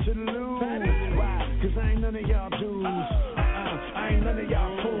trip to the loo. Why? Cause I ain't none of y'all dudes. I ain't none of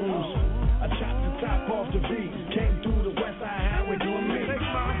y'all fools. I chopped the top off the beat. Came through the West Side Highway doing me.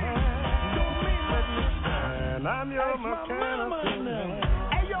 And I'm your mechanical man.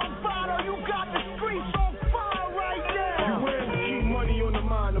 Hey, yo, Vado, you got the streets on fire right now. You wear the keep money on the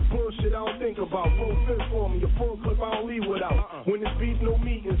mind. The bullshit I don't think about. Full fifth for me. A full clip I don't leave without. When it's beef, no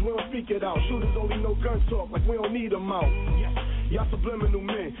meetings. We don't speak it out. Shooters only no gun talk. Like we don't need them out. Y'all subliminal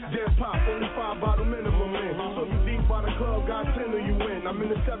men. Dead pop, only 5 bottle minimum in. So you deep by the club, got 10 of you in. I'm in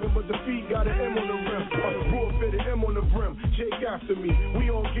the 7, but the feet got an M on the rim. Bull fitted M on the brim. Jake after me.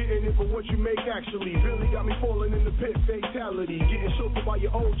 We all getting it for what you make actually. Really got me falling in the pit, fatality. Getting chauffeured by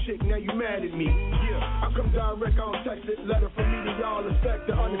your old chick, now you mad at me. Yeah, I come direct, I don't text it. Letter from me to y'all,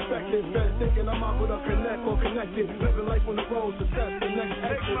 expect the unexpected. Better thinking I'm out with a connect or connected. Living life on the road, success, the next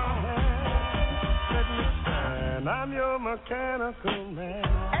exit. And I'm your mechanical man.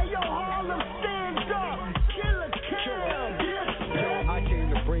 Hey, yo, Harlem, stand up. Killer, I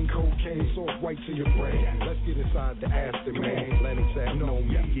came to bring cocaine, soft white to your brain. Let's get inside the Aston, man. Lennox have known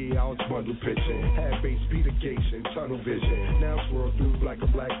me. Yeah, I was bundle pitching. Had base speedication, tunnel vision. Now swirl through like a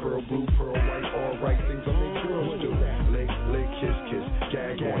black pearl, blue pearl, white, all right things I make girls do. Lick, kiss,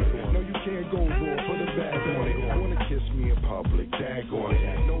 gag on it. No, you can't go raw, put a bag on it. Wanna kiss me in public, dag on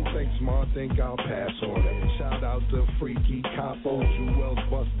it. No thanks smart, think I'll pass on it. Shout out to Freaky Capo, Jewels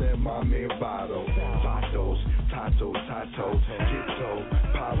Buster, and my man Vado. Vatos, Tatos, Ghetto,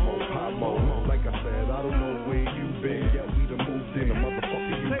 Pavo. Like I said, I don't know where you been, yet we done moved in a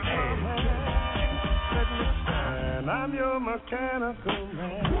motherfucker you can. And I'm your mechanical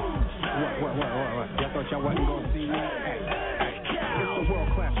man. What? Y'all thought y'all wasn't gonna see me? It's a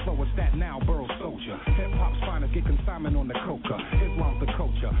world-class flow, it's that now, Borough Soldier. Hip-hop's finest, get consignment on the coca. Islam's the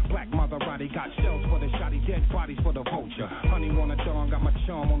culture. Black Maserati got shells for the shotty, dead bodies for the vulture. Honey on a dong, got my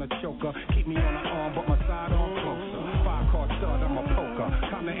charm on a choker. Keep me on the arm, but my side arm closer. 5-card stud, I'm a poker.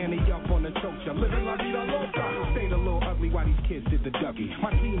 Time to ante up on the choker. Living la vida loca. Stayed a little ugly while these kids did the Dougie. My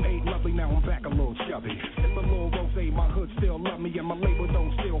team ate lovely, now I'm back a little chubby. Sip a little rosé, my hood still love me, and my label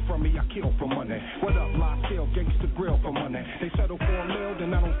don't steal from me. I kill for money. What up, lie still, gangsta grill for money. They settle for a meal,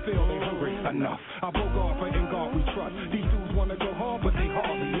 then I don't feel they hungry enough. I broke off, but in God we trust. These dudes wanna go hard, but they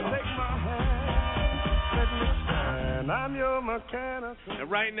hardly up. Take my hand, and I'm your mechanic. And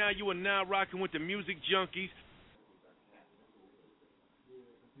right now, you are now rocking with the Music Junkies.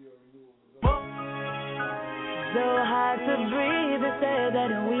 So hard to breathe, they say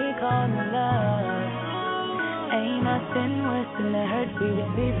that we call love. Ain't nothing worse than the hurt we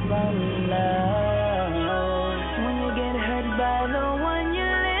receive from love. When you get hurt by the one you're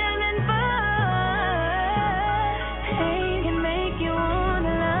living for, pain can make you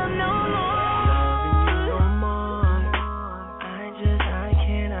wanna love no more. I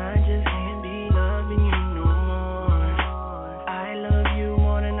just can't be loving you no more. I love you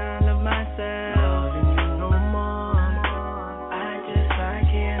more than I love myself.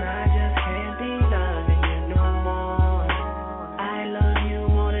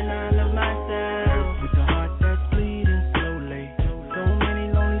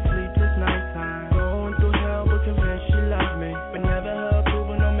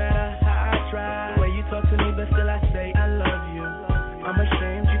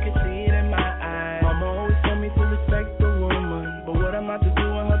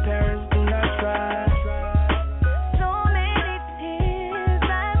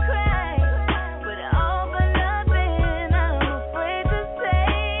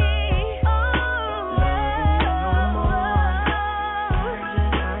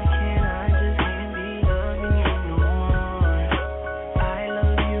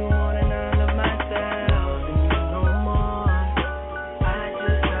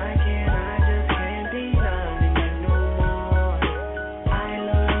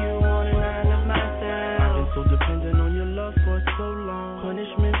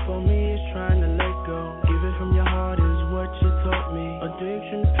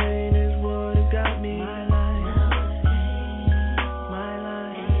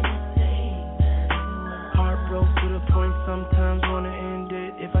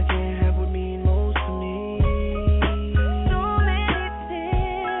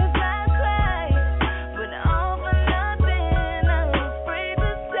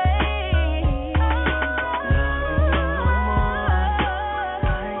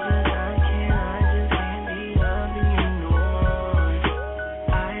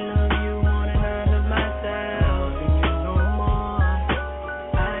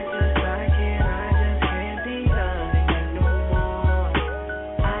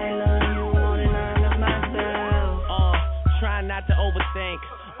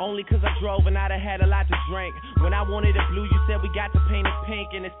 Only cause I drove and I done had a lot to drink. When I wanted it blue, you said we got to paint it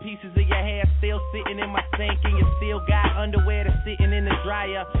pink. And there's pieces of your hair still sitting in my sink. And you still got underwear that's sitting in the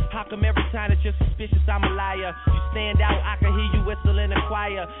dryer. How come every time that you're suspicious I'm a liar? You stand out, I can hear you whistle in the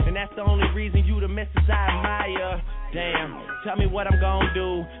choir. And that's the only reason you the missus I admire. Damn, tell me what I'm gonna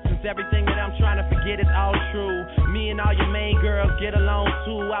do, since everything that I'm trying to forget is all true. Me and all your main girls get along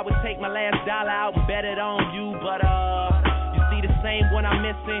too. I would take my last dollar out and bet it on you. But the same one I'm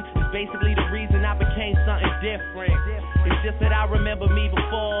missing is basically the reason I became something different. It's just that I remember me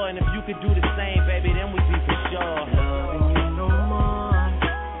before, and if you could do the same, baby, then we'd be for sure. Loving you no more.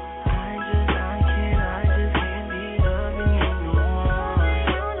 I just can't be loving you no more.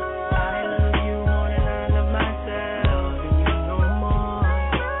 I love you more than I love myself. Loving you no more.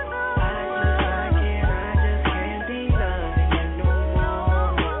 I just can't be loving you no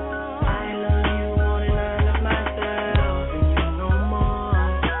more. I love you more than I love myself.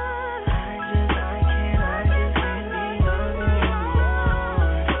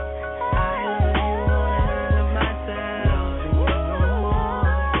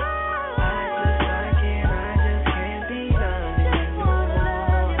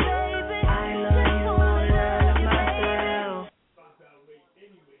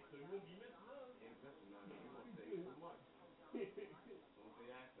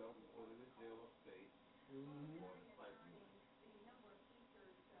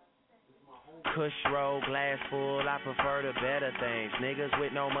 Kush roll, glass full, I prefer the better things. Niggas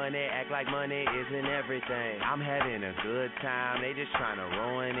with no money act like money isn't everything. I'm having a good time, they just tryna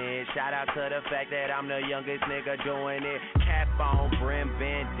ruin it. Shout out to the fact that I'm the youngest nigga doing it. Cap on, brim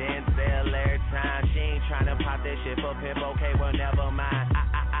bent, Denzel every time. She ain't tryna pop that shit for pimp, okay, well never mind.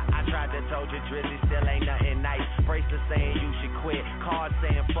 I tried to told you Drizzy still ain't nothing nice. Bracelet saying you should quit, card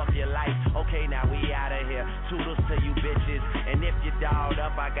saying fuck your life. Okay, now we outta here, toodles to you bitches. And if you dolled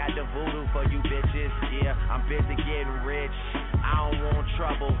up, I got the voodoo for you bitches. Yeah, I'm busy getting rich, I don't want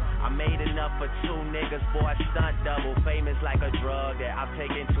trouble. I made enough for 2 niggas, boy, stunt double. Famous like a drug that I'm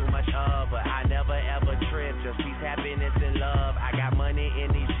taking too much of, but I never ever trip, just peace, happiness, and love. I got money in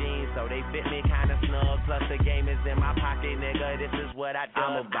these jeans, so they fit me kinda snug. Plus the game is in my pocket, nigga, this is what I do.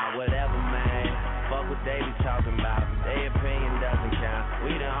 I'm about whatever, man. Fuck what they be talking about, their opinion doesn't count.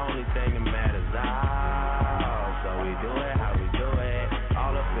 We the only thing that matters, so we do it how we do it.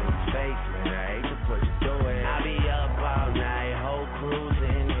 All up in space, man, I hate to put you through it. I be up all night, whole crew's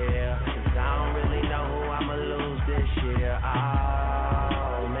in here, 'cause I don't really know who I'ma lose this year.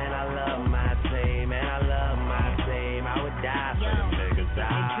 Oh, man, I love my team, man, I love my team. I would die for them niggas.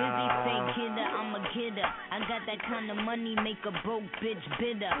 Drizzy say kidder, I'm a kidder. I got that kind of money, make a broke bitch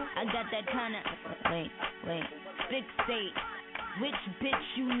bitter. I got that kind of, wait, fixate. Which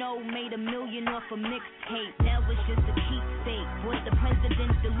bitch you know made $1 million off a mixtape? Now it's just a keepsake. Bought the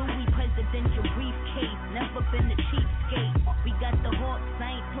presidential Louis presidential briefcase. Never been a cheapskate. We got the hawks,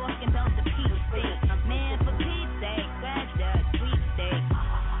 I ain't talking about the peach state. Man, for Pete's sake, scratch that sweepstake.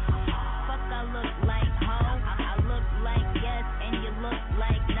 Fuck, I look like ho. I look like yes, and you look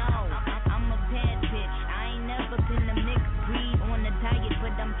like no. I'm a bad bitch. I ain't never been a mixed breed on a diet,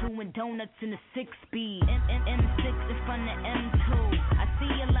 but I'm doing donuts in a 6-speed. M6 in front of M2. I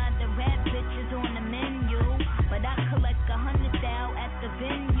see a lot of rap bitches on the menu, but I collect 100 thou at the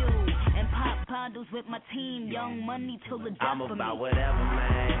venue and pop bottles with my team. Young money till the death I'm of me. about whatever,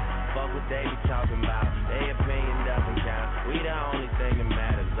 man. Fuck what they be talking about, their opinion doesn't count. We the only thing that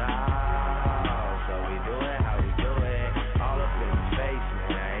matters, so we do it how we do it. All up in space,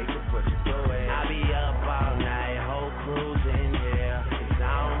 man, I hate to put you through it. I be up all night, whole crew's in here, 'cause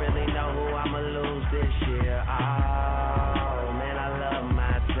I don't really know who I'ma lose this year. Oh, man, I love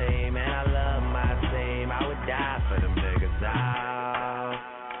my team, man, I love my team. I would die for them niggas. I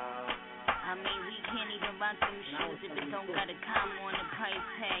mean, we can't even rock them shoes if it don't got a comma on the price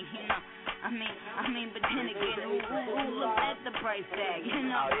tag, you know. I mean, but then again, who looked at the price tag, you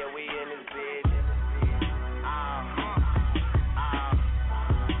know? Oh yeah, we in this bitch.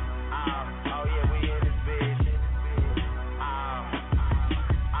 Oh yeah, we in this bitch.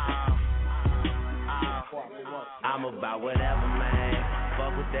 I'm about whatever, man.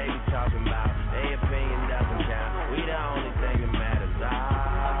 Fuck what they be talking about, their opinion doesn't count. We the only thing that matters,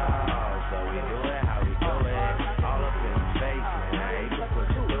 so we do it how we do it. All up in space, man, I hate to put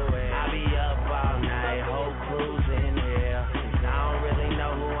you through it. I be up all night, whole crew's in here, 'cause I don't really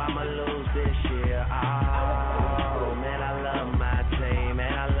know who I'ma lose this year. Oh, man, I love my team,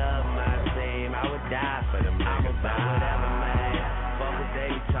 man, I love my team. I would die for them niggas. I'm about whatever, man. Fuck what they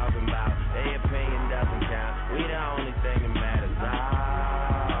be talking about, their opinion doesn't count. We the only thing that matters, so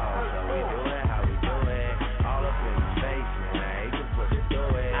we do it how we do it. All up in space, man, I hate to put you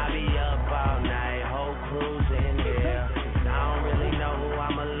through it. I be up all night, whole crew's in here, 'cause I don't really know who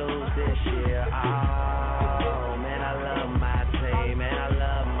I'ma lose this year. Oh, man, I love my team, man, I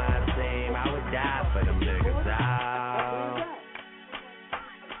love my team. I would die for them niggas.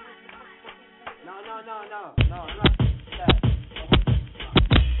 No, I'm not.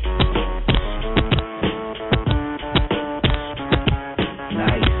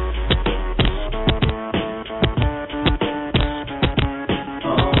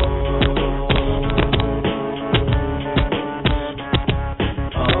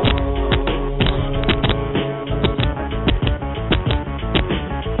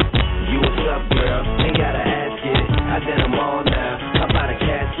 You what's up, girl? Ain't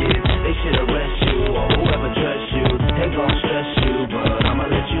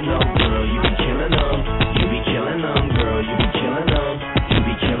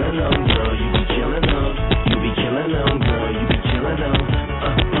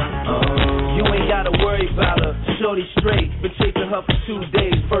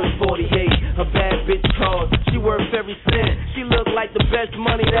best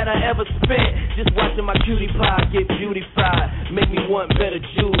money that I ever spent. Just watching my cutie pie get beautified. Make me want better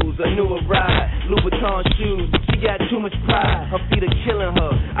jewels, a newer ride, Louboutin shoes. She got too much pride, her feet are killing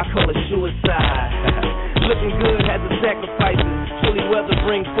her. I call it suicide. Looking good has its sacrifices. Chilly weather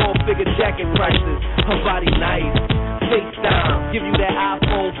brings 4-figure jacket prices. Her body nice. FaceTime, give you that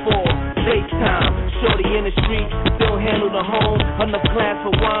iPhone 4. FaceTime, shorty in the street, still handle the home. Enough class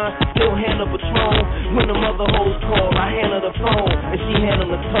for wine, still handle Patron. When the mother hoes call, I handle the phone, and she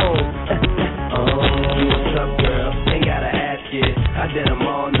handle the tone. What's up, girl? Ain't gotta ask it. I did them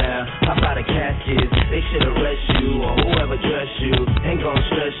all now. How about the caskets? They should arrest you, or whoever dress you. Ain't gon'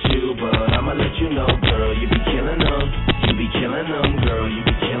 stress you, but I'ma let you know, girl. You be killing them. You be killing them, girl. You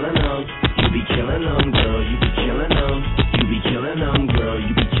be killing them. You be killing them, girl. You be killing them. You be killing them, girl.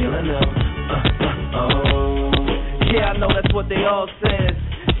 You be killing them. Yeah, I know that's what they all said.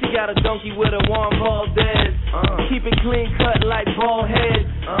 She got a donkey with a warm ball dead. Keep it clean cut like ball heads.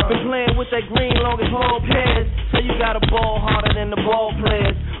 Been playing with that green long as ball pads. So you got a ball harder than the ball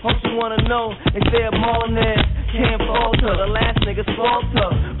players. All she wanna know is there more than that. Can't falter, the last nigga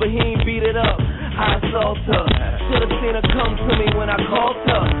falter, but he ain't beat it up. I assault her. Should've seen her come to me when I called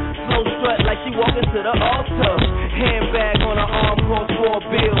her. Slow strut like she walking to the altar. Handbag on her arm cost 4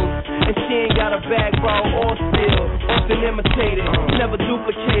 bills. And she ain't got a bag, borrow or steal. Often imitated, never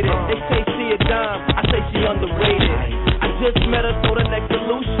duplicated. They say she a dime, I say she underrated. I just met her, so the next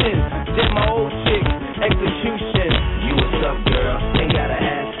solution. Did my old chick, execution. You what's up, girl? Ain't gotta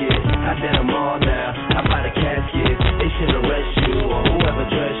ask it. I did them all now. I buy the casket. They should arrest you or whoever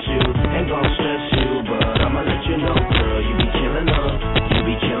dress you. Ain't gon' stress you, but I'ma let you know, girl. You be killing them. You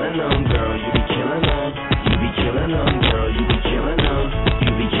be killing them, girl. You be killing them. You be killing them, girl. You be killing them.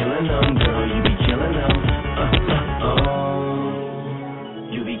 You be killing them, girl. You be killing them.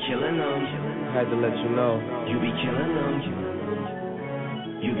 You be killing them. Had to let you know. You be killing them.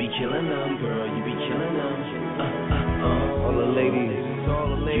 You be killing them, girl. You be killing them. All the ladies,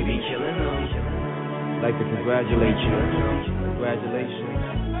 you be killing them. Like to congratulate you. Congratulations.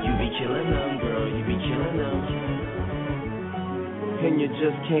 You be killing them, girl. You be killing them. And you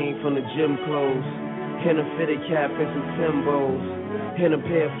just came from the gym clothes. And a fitted cap and some Timbos. And a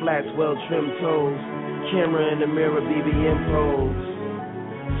pair of flats, well-trimmed toes. Camera in the mirror, BBM pose.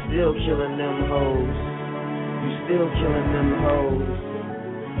 Still killing them hoes. You still killing them hoes.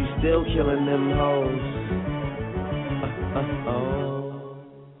 You still killing them hoes.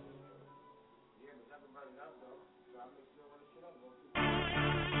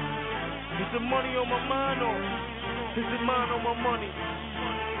 Is the money on my mind or is it mine on my money?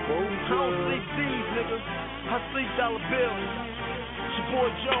 I don't sleep thieves, nigga. I sleep dollar bills. It's your boy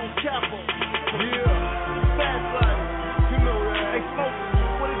Jones Capo. Yeah. Fast life. You know that. Hey, Smoke,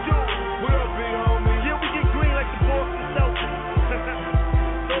 what it do? What up, big homie? Yeah, we get green like the Boston Celtics.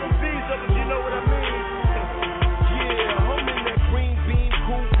 Throw them bees up if you know what I mean. Yeah, I'm in that green bean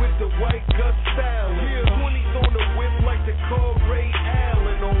coupe with the white gut style. Yeah, 20s on the whip like the car Ray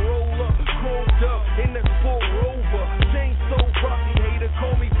Allen. On roll up, chromed up in that sport Rover. Chain so rocky, hater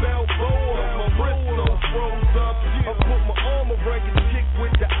call me Balboa. My wrist so froze up. I put my arm around your chick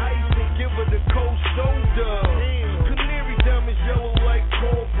with the ice and give her the cold shoulder. Canary diamonds yellow like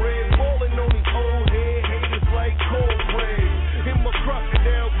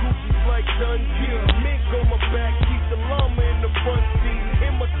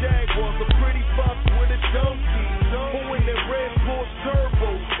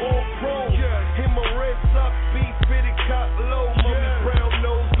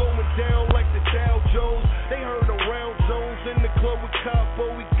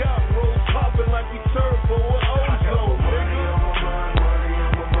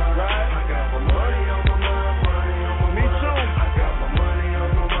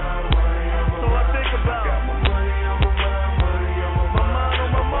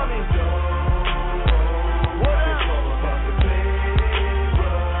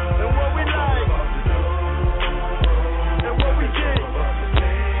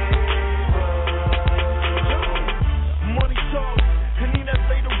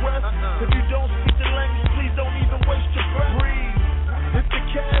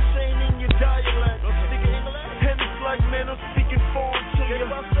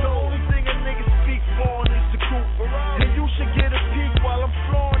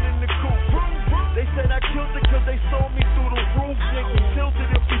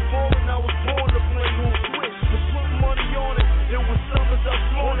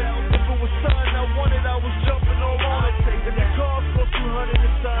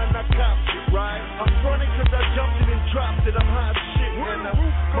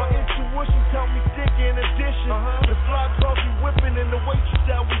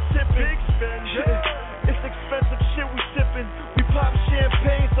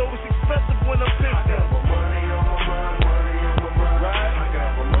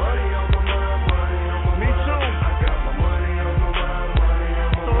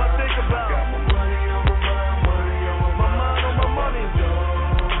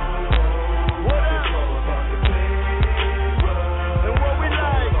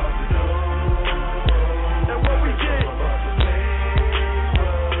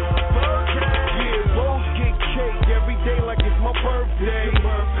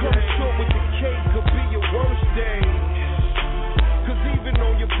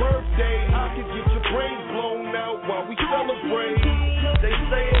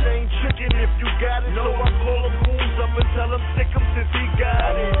chicken if you got it. So I call them fools up and tell them sick him since he got it.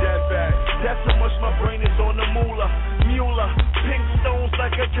 I need that back. That's how much my brain is on the moolah. Mula, pink stones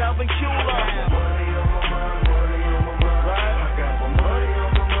like a Calvin Cula.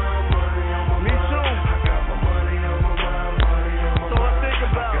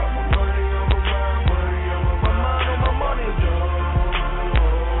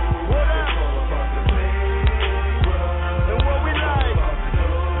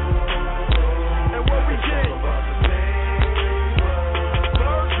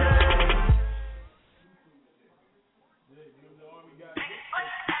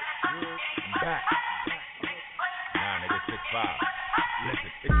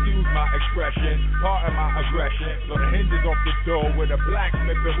 Pardon my aggression. So the hinges off the door with a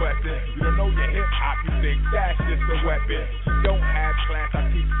blacksmith and Wesson. You don't know your hip hop, you think that's just a weapon. She don't have class, I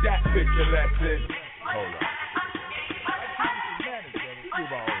teach that bitch a lesson. Hold on.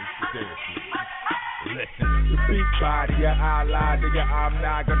 Listen, the beat body, I lied to you, I'm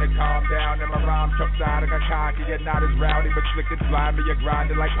not gonna calm down. And my rhyme chumps out, I got cocky, you're not as rowdy, but slick and slimy, you're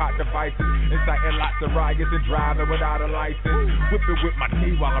grinding like hot devices, inciting lots of riots and driving without a license. Whipping with my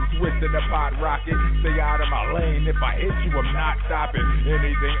knee while I'm twisting the pot rocket. Stay out of my lane, if I hit you, I'm not stopping.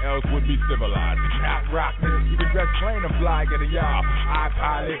 Anything else would be civilized, not rockin'. You can dress plain and fly, get a y'all, I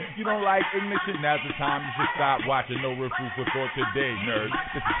pilot. You don't like ignition, now's the time you should stop watching. No real food for thought today, nerds.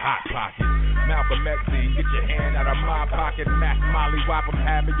 This is Hot Pocket. Malcolm X, get your hand out of my pocket. Mac Molly Wop, I'm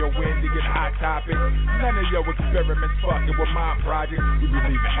having your windy and hot topic. None of your experiments fucking with my project. We be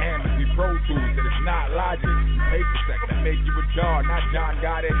leaving hammers, we Pro Tools, and it's not logic. You pay for sex, that make you a jar, not John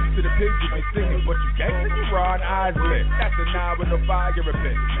got it. To the pigs you be singing, but you gangsta, you Ron Isley. That's a 9 with no fire in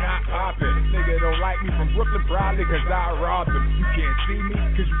it, not popping. Nigga don't like me from Brooklyn, probably cause I robbed them. You can't see me,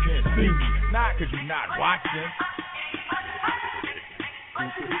 cause you can't see me. Not cause you're not watching.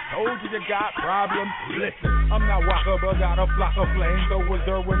 Told you you got problems. Listen, I'm not Walker, but got a flock of flames. So was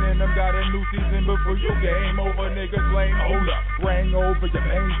Derwin and them got a new season before you game over. Niggas lame, hold up. Rang over your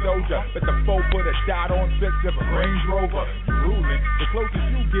main soldier. But the foe put a dot on 6 of a Range Rover. You ruling. The closest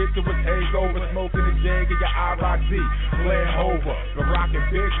you get to a takeover. Smoking a jag in your IROC Z. Playing over. The rockin'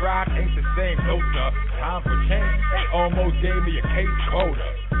 Big Rock ain't the same, no sir. Time for change. They almost gave me a case quota.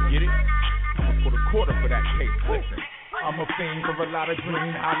 Get it? I'ma put a quarter for that case. Listen. I'm a fiend for a lot of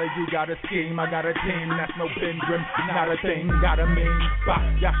green. Holla, you got a scheme, I got a team. That's no Benjamin, not a thing. Got a mean spot.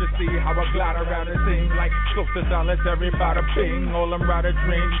 Y'all should see how I glide around the scene like close to solitary by the ping. All them ride a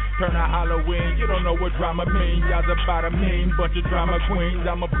dream. Turn to Halloween. You don't know what drama mean. Y'all's about a mean bunch of drama queens.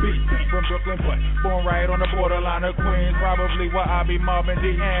 I'm a beast from Brooklyn, but born right on the borderline of Queens. Probably where I be Marvin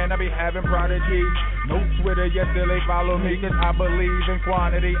D. and I be having prodigies. No Twitter, yet still they follow me. Cause I believe in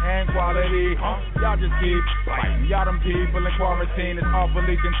quantity and quality. Y'all just keep fighting. Y'all them people in quarantine is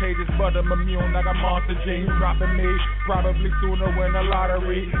awfully contagious, but I'm immune like a monster gene. Dropping me, probably sooner win the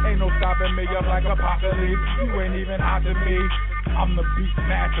lottery. Ain't no stopping me up like apocalypse. You ain't even hot to me. I'm the beat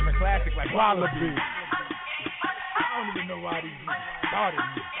master, the classic like Wallaby. I don't even know why these niggas started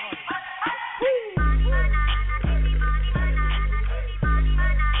me.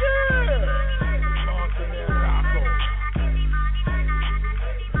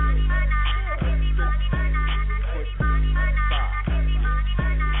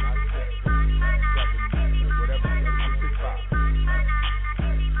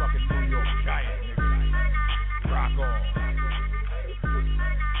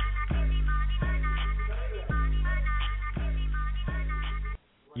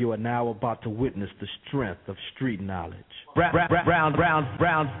 You are now about to witness the strength of street knowledge. Brownsville.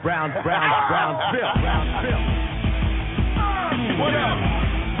 What up?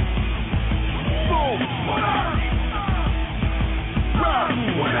 Boom. What up? Rock.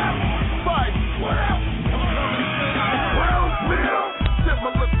 What up? Fight. What up? Brownsville.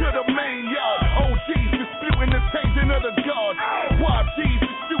 Similar to the main yard. OGs disputing the changing of the guard. YGs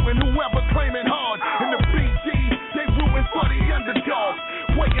disputing whoever claiming hard. And the BGs, they rooting for the underdog.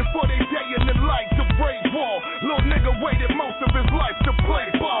 Waiting for their day in the light to break wall. Little nigga waited most of his life to play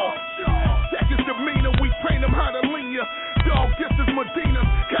ball. Check his demeanor, we train him how to lean ya. Dog, this is Medina's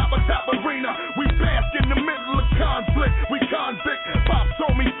Kappa Top Arena. We bask in the middle of conflict. We convict. Pop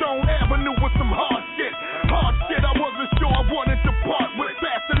told me Stone Avenue with some hard shit. Hard shit I wasn't sure I wanted to part with.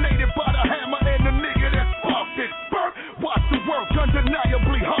 Fascinated by the hammer and the nigga that sparked it. Burp, watch the work,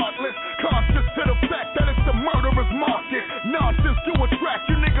 undeniably heartless. Conscious to the fact that it's a murderer's market. Nonsense to attract,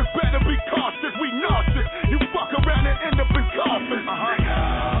 you niggas better be cautious. We nauseous, you fuck around and end up in coffins.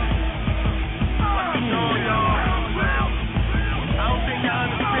 I don't think y'all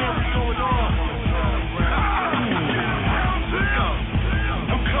understand what's going on.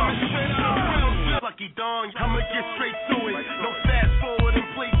 on. I'ma get straight to it. No fast forward and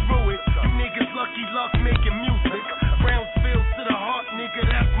play through it. You niggas lucky luck making music. Brownsville to the heart, nigga,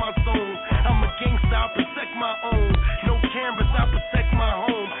 that's my zone. I'm a gangster, I protect my own. No cameras, I protect my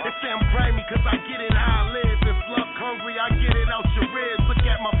home. They say I'm grimy cause I get it how I live. If luck hungry, I get it out your ribs. Look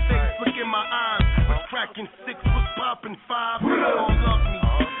at my face, look in my eyes. Was cracking 6, was popping 5. Nigga don't love me.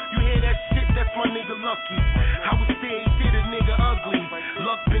 You hear that shit? That's my nigga Lucky. I was there, he did a nigga ugly.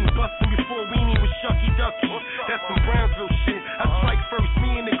 Luck been bustin' before Weenie was Shucky Ducky. That's some Brownsville shit. I strike first,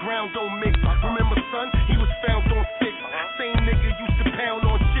 me and the ground don't mix. Remember, son, he was found on 6. Same nigga used to pound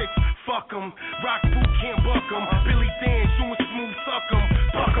on chicks. Fuck him. Rock boot can't buck him. Billy Dan, shooting smooth, suck him.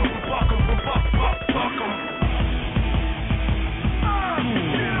 Buck him, buck him, buck him.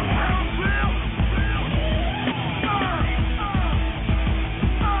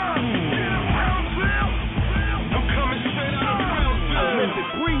 I'm coming straight out of Brownsville. I live it,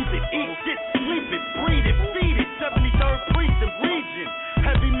 breathe it, eat shit, sleep it, breathe it, feed it. 73rd precinct region.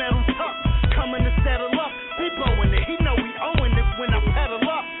 Heavy metal tuck, coming to settle up. Be blowing it, he know we owing it when I pedal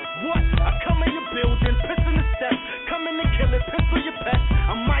up. What? I come in your building, piss in the steps, come in and kill it, pistol your pet.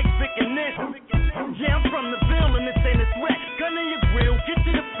 I'm Mike Vick and this. Yeah, I'm from the Ville and this ain't a threat. Gun in your grill, get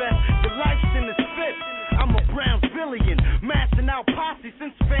you the best. Your life's in the spit. I'm a Brownsvillian, mashing out posse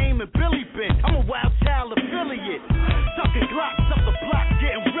since Fame and Billy been. I'm a Wild Child affiliate, sucking Glocks up the block,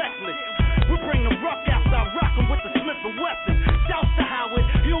 getting reckless. We bring the ruck outside, rockin' with the Smith & Wesson. Shouts to Howard,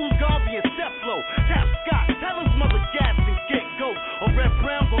 Hughes, Garvey, and Stepflo. Tap Scott, tell his mother gas and get go. Or Red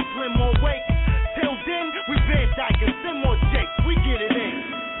Brown gon' slim more weight. Till then, we Van Dyke and send more Jake. We get it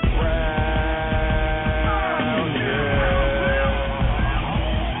in.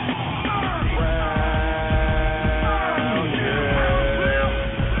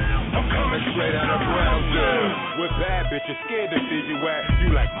 With bad bitches scared to see you at, you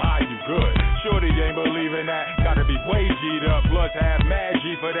like, ma, you good. Shorty ain't believing that, gotta be way G'd up, plus have mad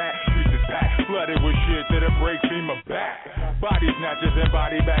G for that. Streets is packed, flooded with shit to the break FEMA back. Body snatchers and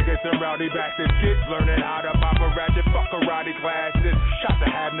body baggers and rowdy bastards. Kids learning how to pop a ratchet, fuck karate classes. Shot to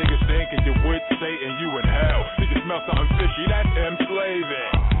have niggas thinking you with Satan, you in hell. Niggas smell something fishy, that's enslaving.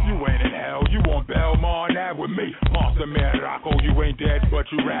 You ain't in hell, you on Belmont Ave with me. Monster Man Rocco, you ain't dead, but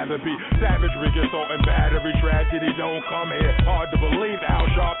you rather be. Savagery, assault and battery, tragedy don't come here. Hard to believe how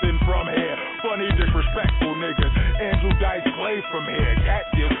sharpened from here. Funny, disrespectful niggas. Andrew Dice Clay from here.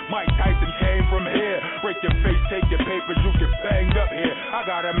 Catfield, Mike Tyson came from here. Break your face, take your papers, you get banged up here. I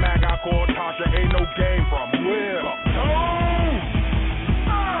got a Mac, I call Tasha, ain't no game from Will.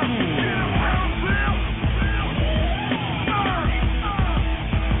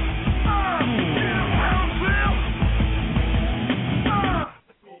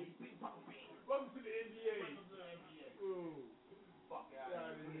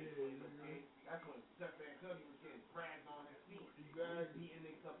 That's when Chuck Van Cuddy was getting dragged on his feet. Beating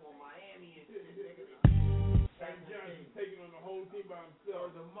niggas up on Miami and shit. That Johnson taking on the whole team by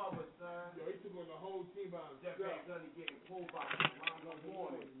himself. The mother, son. Yo, he took on the whole team by himself. Chuck Van Cuddy getting pulled by Mongo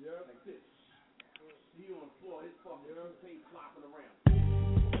Morning. Yep. Like this. He on the floor, his fucking face flopping around.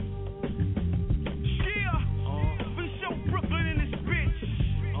 Yeah, we show Brooklyn in this bitch.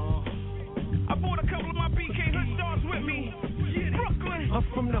 I brought a couple of my BK Hood stars with me. Brooklyn. I'm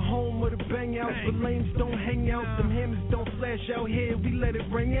from the home of the bang outs, but lanes don't hang out. Them hammers don't flash out here, we let it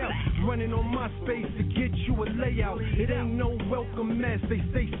ring out. Running on my space to get you a layout. It ain't no welcome mess, they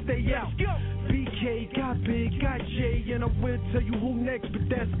say stay out. BK got big, got J, and I will tell you who next, but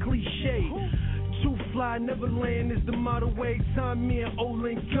that's cliche. Too fly, never land is the motto. Every time me and O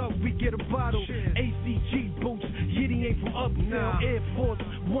link up, we get a bottle. ACG boots, Yiddy ain't from uptown. Air Force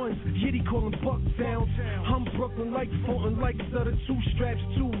Ones, Yiddy callin' Bucktown. I'm Brooklyn like Fulton, like Sutter. 2 straps,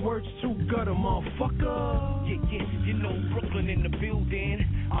 2 words, 2 gutter, motherfucker. Yeah, you know Brooklyn in the building.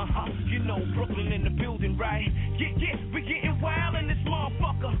 You know Brooklyn in the building, right? Yeah, we getting wild in this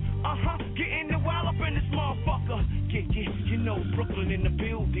motherfucker. Getting it wild up in this motherfucker. Yeah, you know Brooklyn in the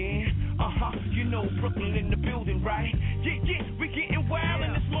building. You know Brooklyn in the building, right? Yeah, we getting wild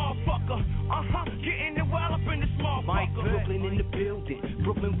in this motherfucker. Getting it wild up in this motherfucker. Mike, Brooklyn in the building.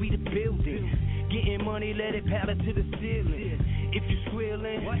 Brooklyn, we the building. Getting money, let it paddle to the ceiling. If you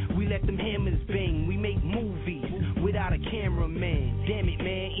squealing, we let them hammers bang. We make movies without a cameraman. Damn it,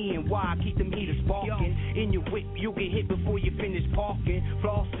 man, E&Y, keep them heaters sparking. In your whip, you'll get hit before you finish parking.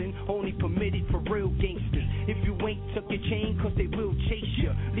 Flossing, only permitted for real gangsters. If you ain't tuck your chain, cause they will chase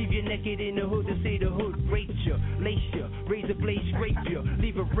you. Leave you naked in the hood to say the hood raped you. Lace you, razor blade scrape you.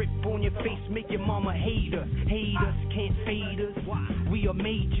 Leave a rip on your face, make your mama hate us. Haters can't fade us, we are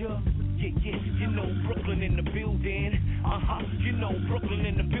major. Yeah, you know Brooklyn in the building. You know Brooklyn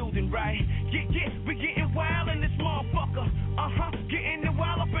in the building, right? right? Yeah, we getting wild in this motherfucker. Getting it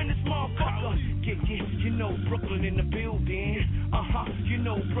wild up in this motherfucker. Yeah, you know Brooklyn in the building. You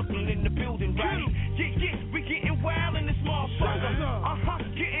know Brooklyn in the building, right? Yeah, we getting wild in this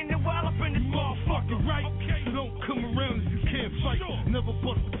motherfucker. Getting it wild up in this motherfucker, right? So don't come around if you can't fight. Never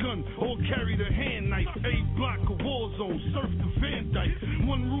bust a gun or carry the hand knife. A block of war zone, surf the Van Dyke.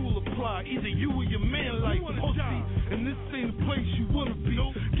 One rule apply, either you or your man like pussy. And this ain't a place you wanna be.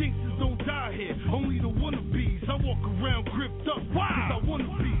 Gangsters don't die here, only the wannabes. I walk around gripped up, cause I wanna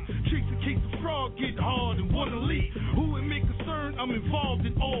be. Chase in case the fraud get hard and wanna leave. Who it may concern, I'm involved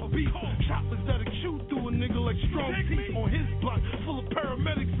in all beef. Choppers that'll chew through a nigga like strong teeth. On his block, full of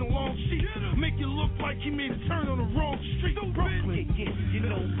paramedics and long sheets. Make it look like he made a turn on the wrong street. Brooklyn. Yeah, you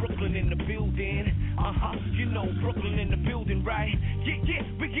know Brooklyn in the building. You know Brooklyn in the building, right? Yeah,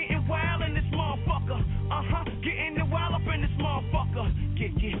 we getting wild in this motherfucker. Getting it wild up in this motherfucker. Yeah,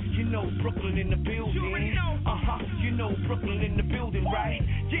 you know Brooklyn in the building. You know Brooklyn in the building, right?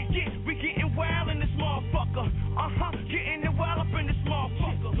 Yeah, we getting wild in this motherfucker. Getting it wild up in this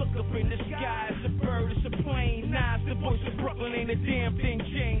motherfucker. Look up in the sky, it's a bird, it's a plane. Nah, it's the voice of Brooklyn, ain't a damn thing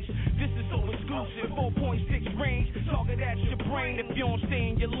changed. This is so exclusive, 4.6 range. Target at your brain if you don't stay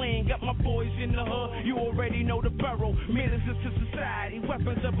in your lane. Got my boys in the hood, you already know the borough. Menaces to society,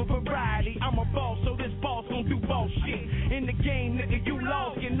 weapons of a variety. I'm a boss, so this boss gon' do boss shit. In the game, nigga, you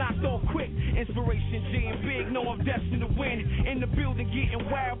lost, get knocked off quick. Inspiration, G and big, know I'm destined to win. In the building, getting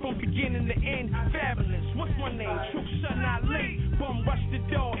wild from beginning to end. Fabulous, what's my name? True son, I late. Bum rush the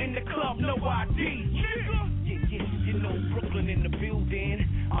door, in the club, no ID. Yeah, you know Brooklyn in the building.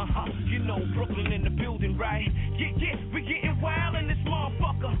 You know Brooklyn in the building, right? Yeah, we getting wild in this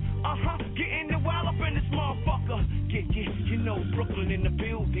motherfucker. Getting it wild up in this motherfucker. Yeah, you know Brooklyn in the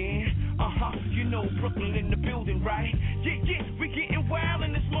building. You know Brooklyn in the building, right? Yeah, we getting wild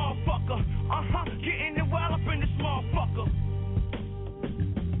in this motherfucker. Getting it wild up in this motherfucker.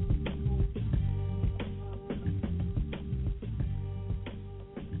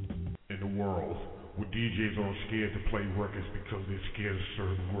 In the world where DJs aren't scared to play records because they're scared of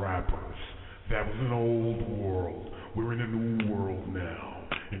certain rappers. That was an old world. We're in a new world now.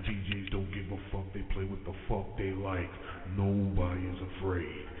 And DJs don't give a fuck. They play what the fuck they like. Nobody is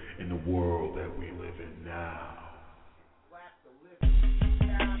afraid in the world that we live in now.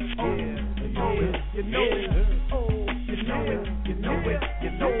 Oh, you know it, you know it. Oh, you know it, you know it,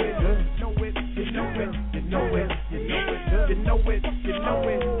 you know it. You know it, you know it, you know it, you know it, you know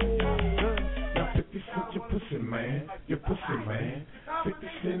it. Now 50 Cent, your pussy man, your pussy man. 50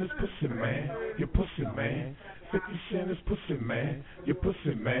 Cent is pussy man, your pussy man. 50 Cent is pussy man, your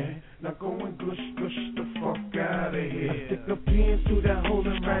pussy man. Now go and gush the fuck out of here. I stick a pin through that hole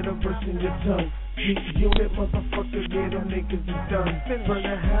and write a verse in your tongue. G-Unit, motherfucker, yeah, them niggas is done. Burn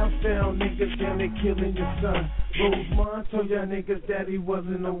the house down, niggas, yeah, they killing your son. Rosemont told y'all niggas that he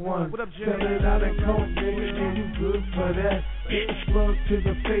wasn't the one. Sell it out and coke, nigga, yeah, you good for that. Get the slug to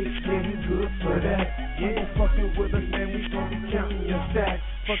the face, yeah, you good for that. You ain't fucking with us, man, we gon' be counting your stacks.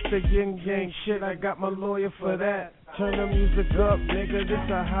 Fuck the yin yang shit, I got my lawyer for that. Turn the music up, nigga, this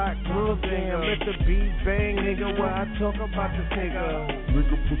a hot groove jam. Let the beat bang, nigga, while I talk about the nigga.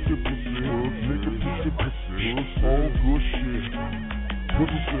 Nigga, pussy, nigga, pussy, all good shit.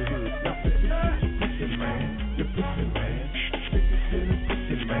 Pussy, now 50 Cent, your pussy man, your pussy man. 50 Cent is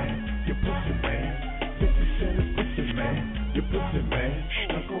pussy man, your pussy man. 50 Cent is pussy man, your pussy man.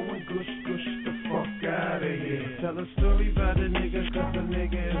 Now go and gush the fuck out of here. Tell a story about a nigga, cause the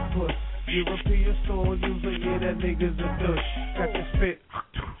nigga is puss. European store user, yeah, that nigga's a douche. Got the spit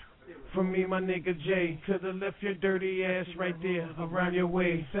from me, my nigga Jay. Could've left your dirty ass right there around your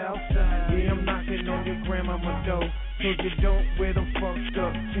way. Southside, yeah, I'm knocking on your grandmama door. Told you don't wear them fucked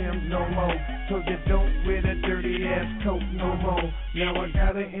up Timbs no more. Told you don't wear that dirty ass coat no more. Now I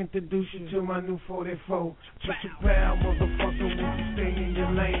gotta introduce you to my new 44. Check your pal, motherfucker, won't you stay in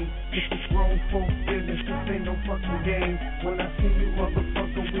your lane? This is grown folk business, this ain't no fucking game. When I see you,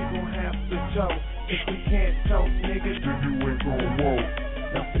 motherfucker, we gon' have to talk. If we can't talk, nigga, then you ain't gon' walk.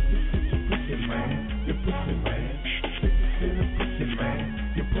 Now 50 Cent, your pussy man, your pussy man. 50 Cent is pussy man,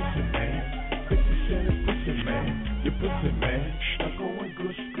 your pussy man. 50 Cent is pussy man, your pussy man. Now go and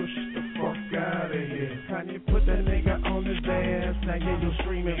gush the fuck out of here. Kanye put that nigga on his ass, now yeah, you're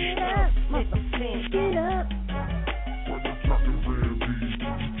screaming. Get up, motherfucker, get up. What the talking Randy,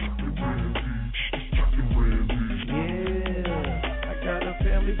 yeah, I got a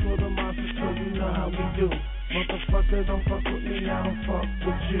family full of monsters, so you know how we do. Motherfucker, don't fuck with me, I don't fuck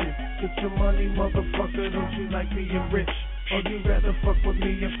with you. Get your money, motherfucker, don't you like being rich? Or you rather fuck with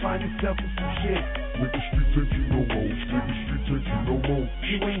me and find yourself in some shit? With the street take you no more. With the street take you no more.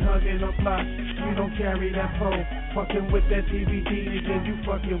 You ain't hugging no block, you don't carry that pole. Fucking with that DVD, then you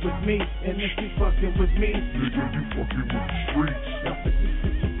fucking with me. And if you fucking with me, nigga, you fucking with the streets. Now 50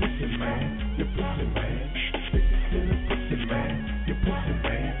 cent, you pussy man, you pussy man. 50 cent is pussy man, you pussy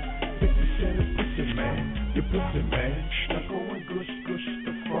man. 50 cent is pussy man, you pussy man. Now go and gush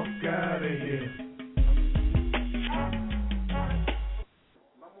the fuck out of here.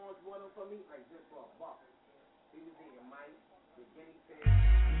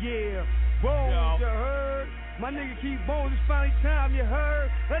 Yeah, Bones, you heard? My nigga Keith Bones, it's finally time, you heard?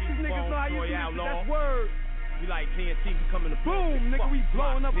 Let these niggas know how you do this, that's word. We like TNT, we coming to boom, nigga, we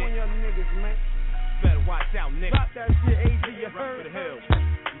blowing up on your niggas, man. Better watch out, nigga. Drop that shit, AZ, you heard? For the hill,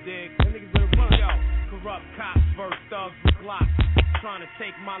 you dig? That niggas better run. Yo, corrupt cops versus thugs with Glocks. Trying to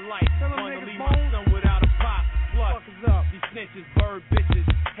take my life, wanna leave my son without a pop. Plus, these snitches, bird bitches,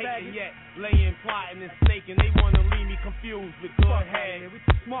 hating yet, laying, plotting and snaking. They wanna leave me confused with good head.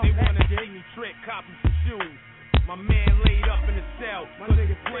 They wanna see me trick, copy some shoes. My man laid up in the cell, my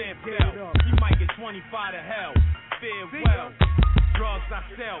nigga plan fell. He might get 25 to hell. Farewell. Drugs I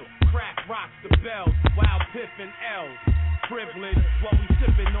sell, crack rocks the bells, wild piff and L's. Privilege, what we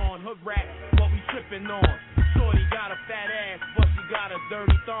sippin' on, hood rat, what we trippin' on. Shorty got a fat ass, but she got a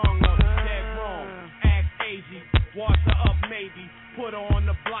dirty thong on. Dead wrong. Ask AZ, wash her up maybe. Put her on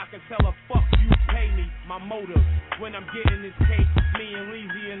the block and tell her fuck you pay me. My motive, when I'm getting this cake, me and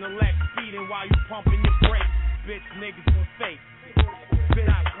Leezy in the Lex speeding while you pumping your brakes. Bitch niggas are fake.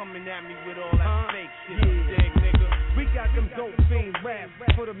 Stop coming at me with all that fake shit, you dig, nigga. We got them dope fiend raps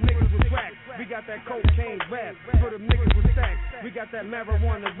for them niggas with racks. We got that cocaine rap for them niggas with stacks. We got that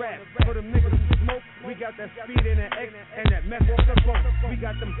marijuana rap for them niggas who smoke. We got that speed in the X and that meth off the boat. We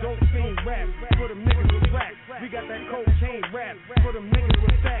got them dope fiend raps for them niggas with racks. We got that cocaine rap for them niggas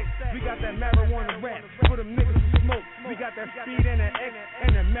with stacks. We got that marijuana rap for them niggas who smoke. We got that speed in the X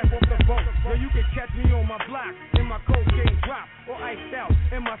and that meth off the boat. So you can catch me on my block in my cocaine drop or iced out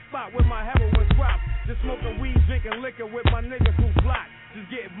in my spot with my heroin drop. Just smoking weed, drinking liquor with my niggas who block. Just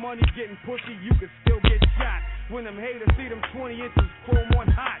getting money, getting pussy, you can still get shot. When them haters see them 20 inches chrome on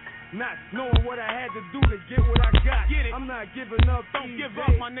hot. Not knowing what I had to do to get what I got. Get it. I'm not giving up. Don't give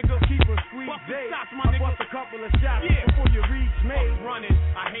up, my nigga. Keep a squeeze day. I bust a couple of shots before you reach me. Running,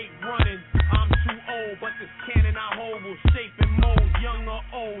 I hate running. I'm too old, but this cannon I hold will shape and mold. Young or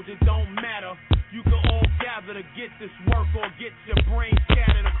old, it don't matter. You can all gather to get this work or get your brain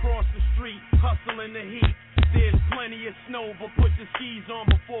scattered across the street, hustling the heat. There's plenty of snow, but put your skis on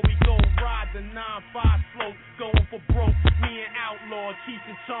before we go ride the 9-5 slope. Going for broke, me and Outlaw,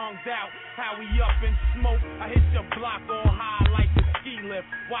 teaching songs out. How we up in smoke. I hit your block all high like the ski lift.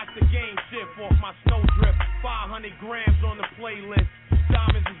 Watch the game shift off my snow drift. 500 grams on the playlist.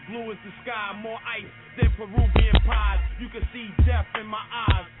 Diamonds as blue as the sky, more ice than Peruvian pies. You can see death in my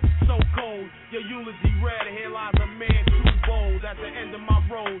eyes. So cold, your eulogy read. Here lies a man too bold. At the end of my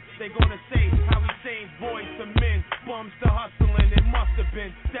road, they gonna say how he changed boys to men, bums to hustling. It must have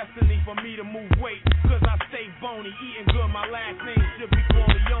been destiny for me to move weight, cause I stay bony, eating good. My last name should be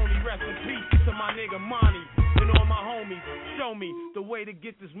Corleone. Rest in peace to my nigga Monty and all my homies. Show me the way to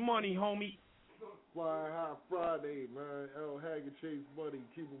get this money, homie. Fly High Friday, man. L. Haggard, Chase Buddy,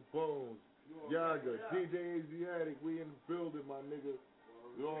 Keepin' Bones, Yaga, DJ Asiatic, we in the building, my nigga.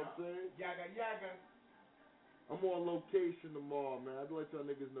 You know what I'm saying? Yaga. I'm on location tomorrow, man. I'd let y'all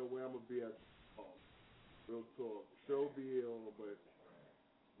niggas know where I'm gonna be at. Real talk. Show be on, but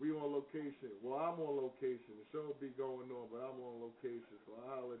we on location. Well, I'm on location. The show be going on, but I'm on location, so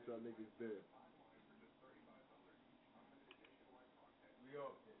I'll let y'all niggas there. We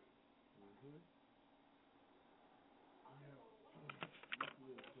up.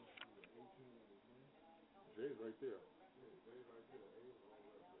 Jay's right there.